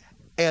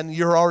 And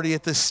you're already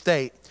at this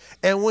state.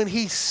 And when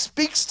he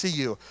speaks to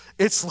you,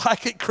 it's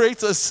like it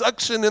creates a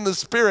suction in the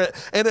spirit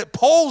and it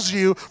pulls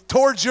you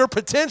towards your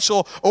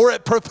potential, or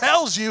it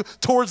propels you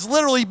towards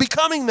literally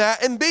becoming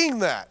that and being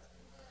that.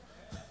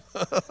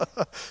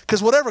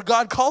 Because whatever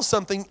God calls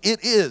something, it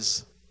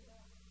is.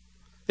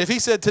 If he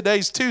said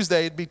today's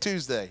Tuesday, it'd be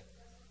Tuesday.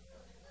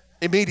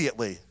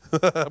 Immediately,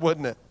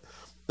 wouldn't it?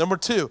 Number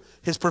 2,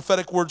 his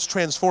prophetic words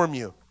transform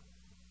you.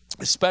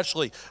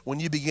 Especially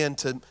when you begin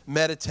to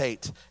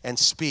meditate and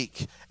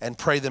speak and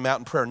pray them out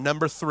in prayer.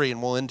 Number 3,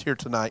 and we'll end here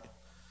tonight,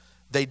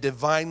 they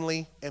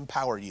divinely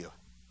empower you.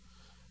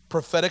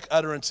 Prophetic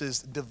utterances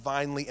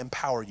divinely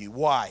empower you.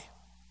 Why?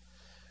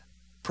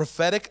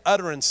 Prophetic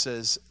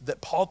utterances that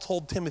Paul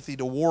told Timothy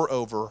to war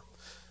over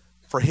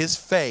for his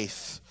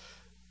faith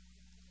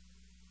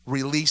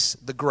release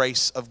the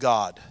grace of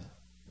God.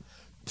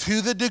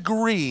 To the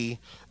degree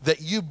that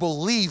you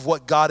believe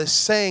what God is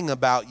saying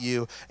about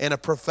you in a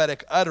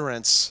prophetic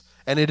utterance,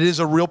 and it is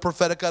a real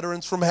prophetic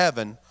utterance from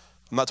heaven.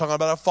 I'm not talking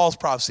about a false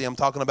prophecy. I'm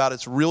talking about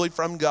it's really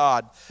from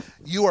God.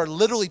 You are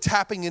literally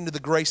tapping into the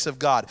grace of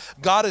God.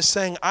 God is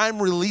saying, I'm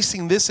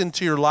releasing this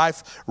into your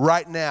life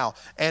right now.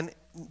 And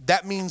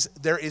that means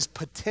there is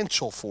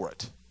potential for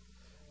it.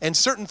 And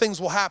certain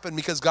things will happen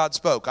because God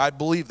spoke. I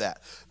believe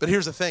that. But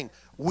here's the thing.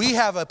 We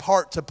have a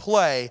part to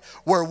play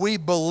where we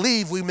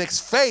believe, we mix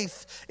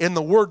faith in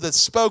the word that's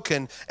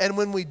spoken. And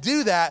when we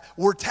do that,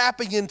 we're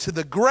tapping into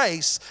the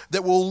grace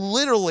that will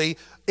literally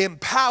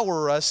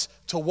empower us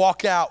to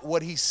walk out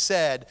what he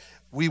said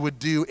we would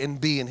do and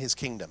be in his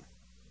kingdom.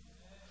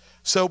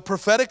 So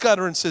prophetic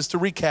utterances, to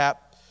recap,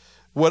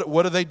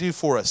 what do they do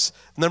for us?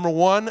 Number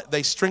 1,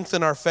 they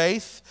strengthen our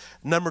faith.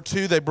 Number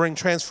 2, they bring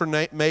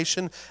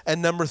transformation.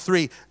 And number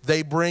 3,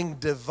 they bring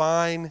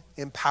divine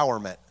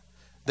empowerment.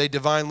 They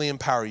divinely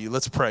empower you.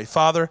 Let's pray.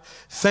 Father,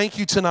 thank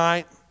you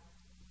tonight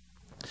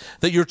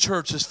that your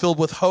church is filled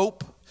with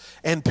hope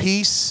and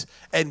peace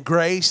and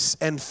grace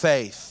and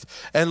faith.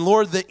 And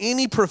Lord, that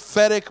any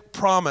prophetic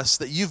promise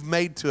that you've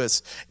made to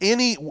us,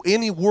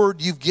 any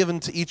word you've given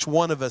to each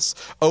one of us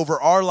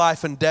over our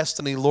life and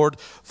destiny, Lord,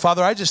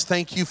 Father, I just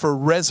thank you for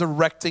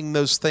resurrecting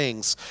those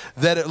things.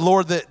 That,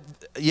 Lord, that,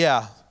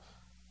 yeah,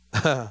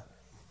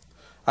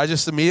 I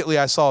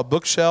saw a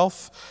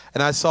bookshelf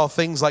and I saw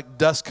things like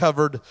dust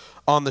covered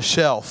on the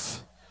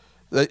shelf.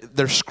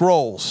 They're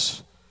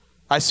scrolls.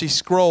 I see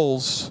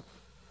scrolls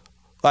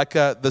like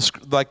the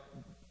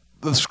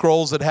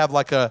scrolls that have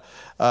like a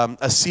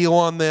seal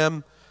on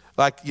them,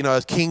 like, you know,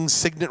 a king's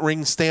signet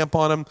ring stamp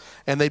on them,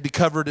 and they'd be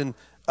covered in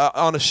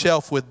on a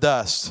shelf with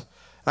dust.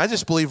 I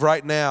just believe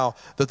right now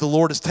that the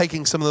Lord is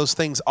taking some of those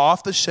things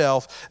off the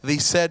shelf that he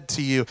said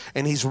to you,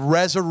 and he's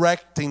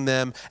resurrecting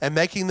them and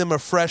making them a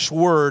fresh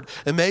word.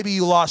 And maybe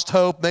you lost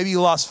hope, maybe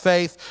you lost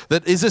faith.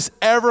 That is this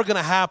ever going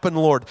to happen,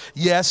 Lord?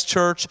 Yes,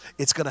 church,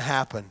 it's going to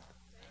happen.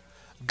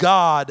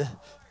 God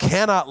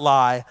cannot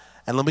lie.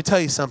 And let me tell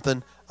you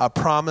something, a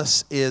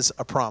promise is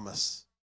a promise.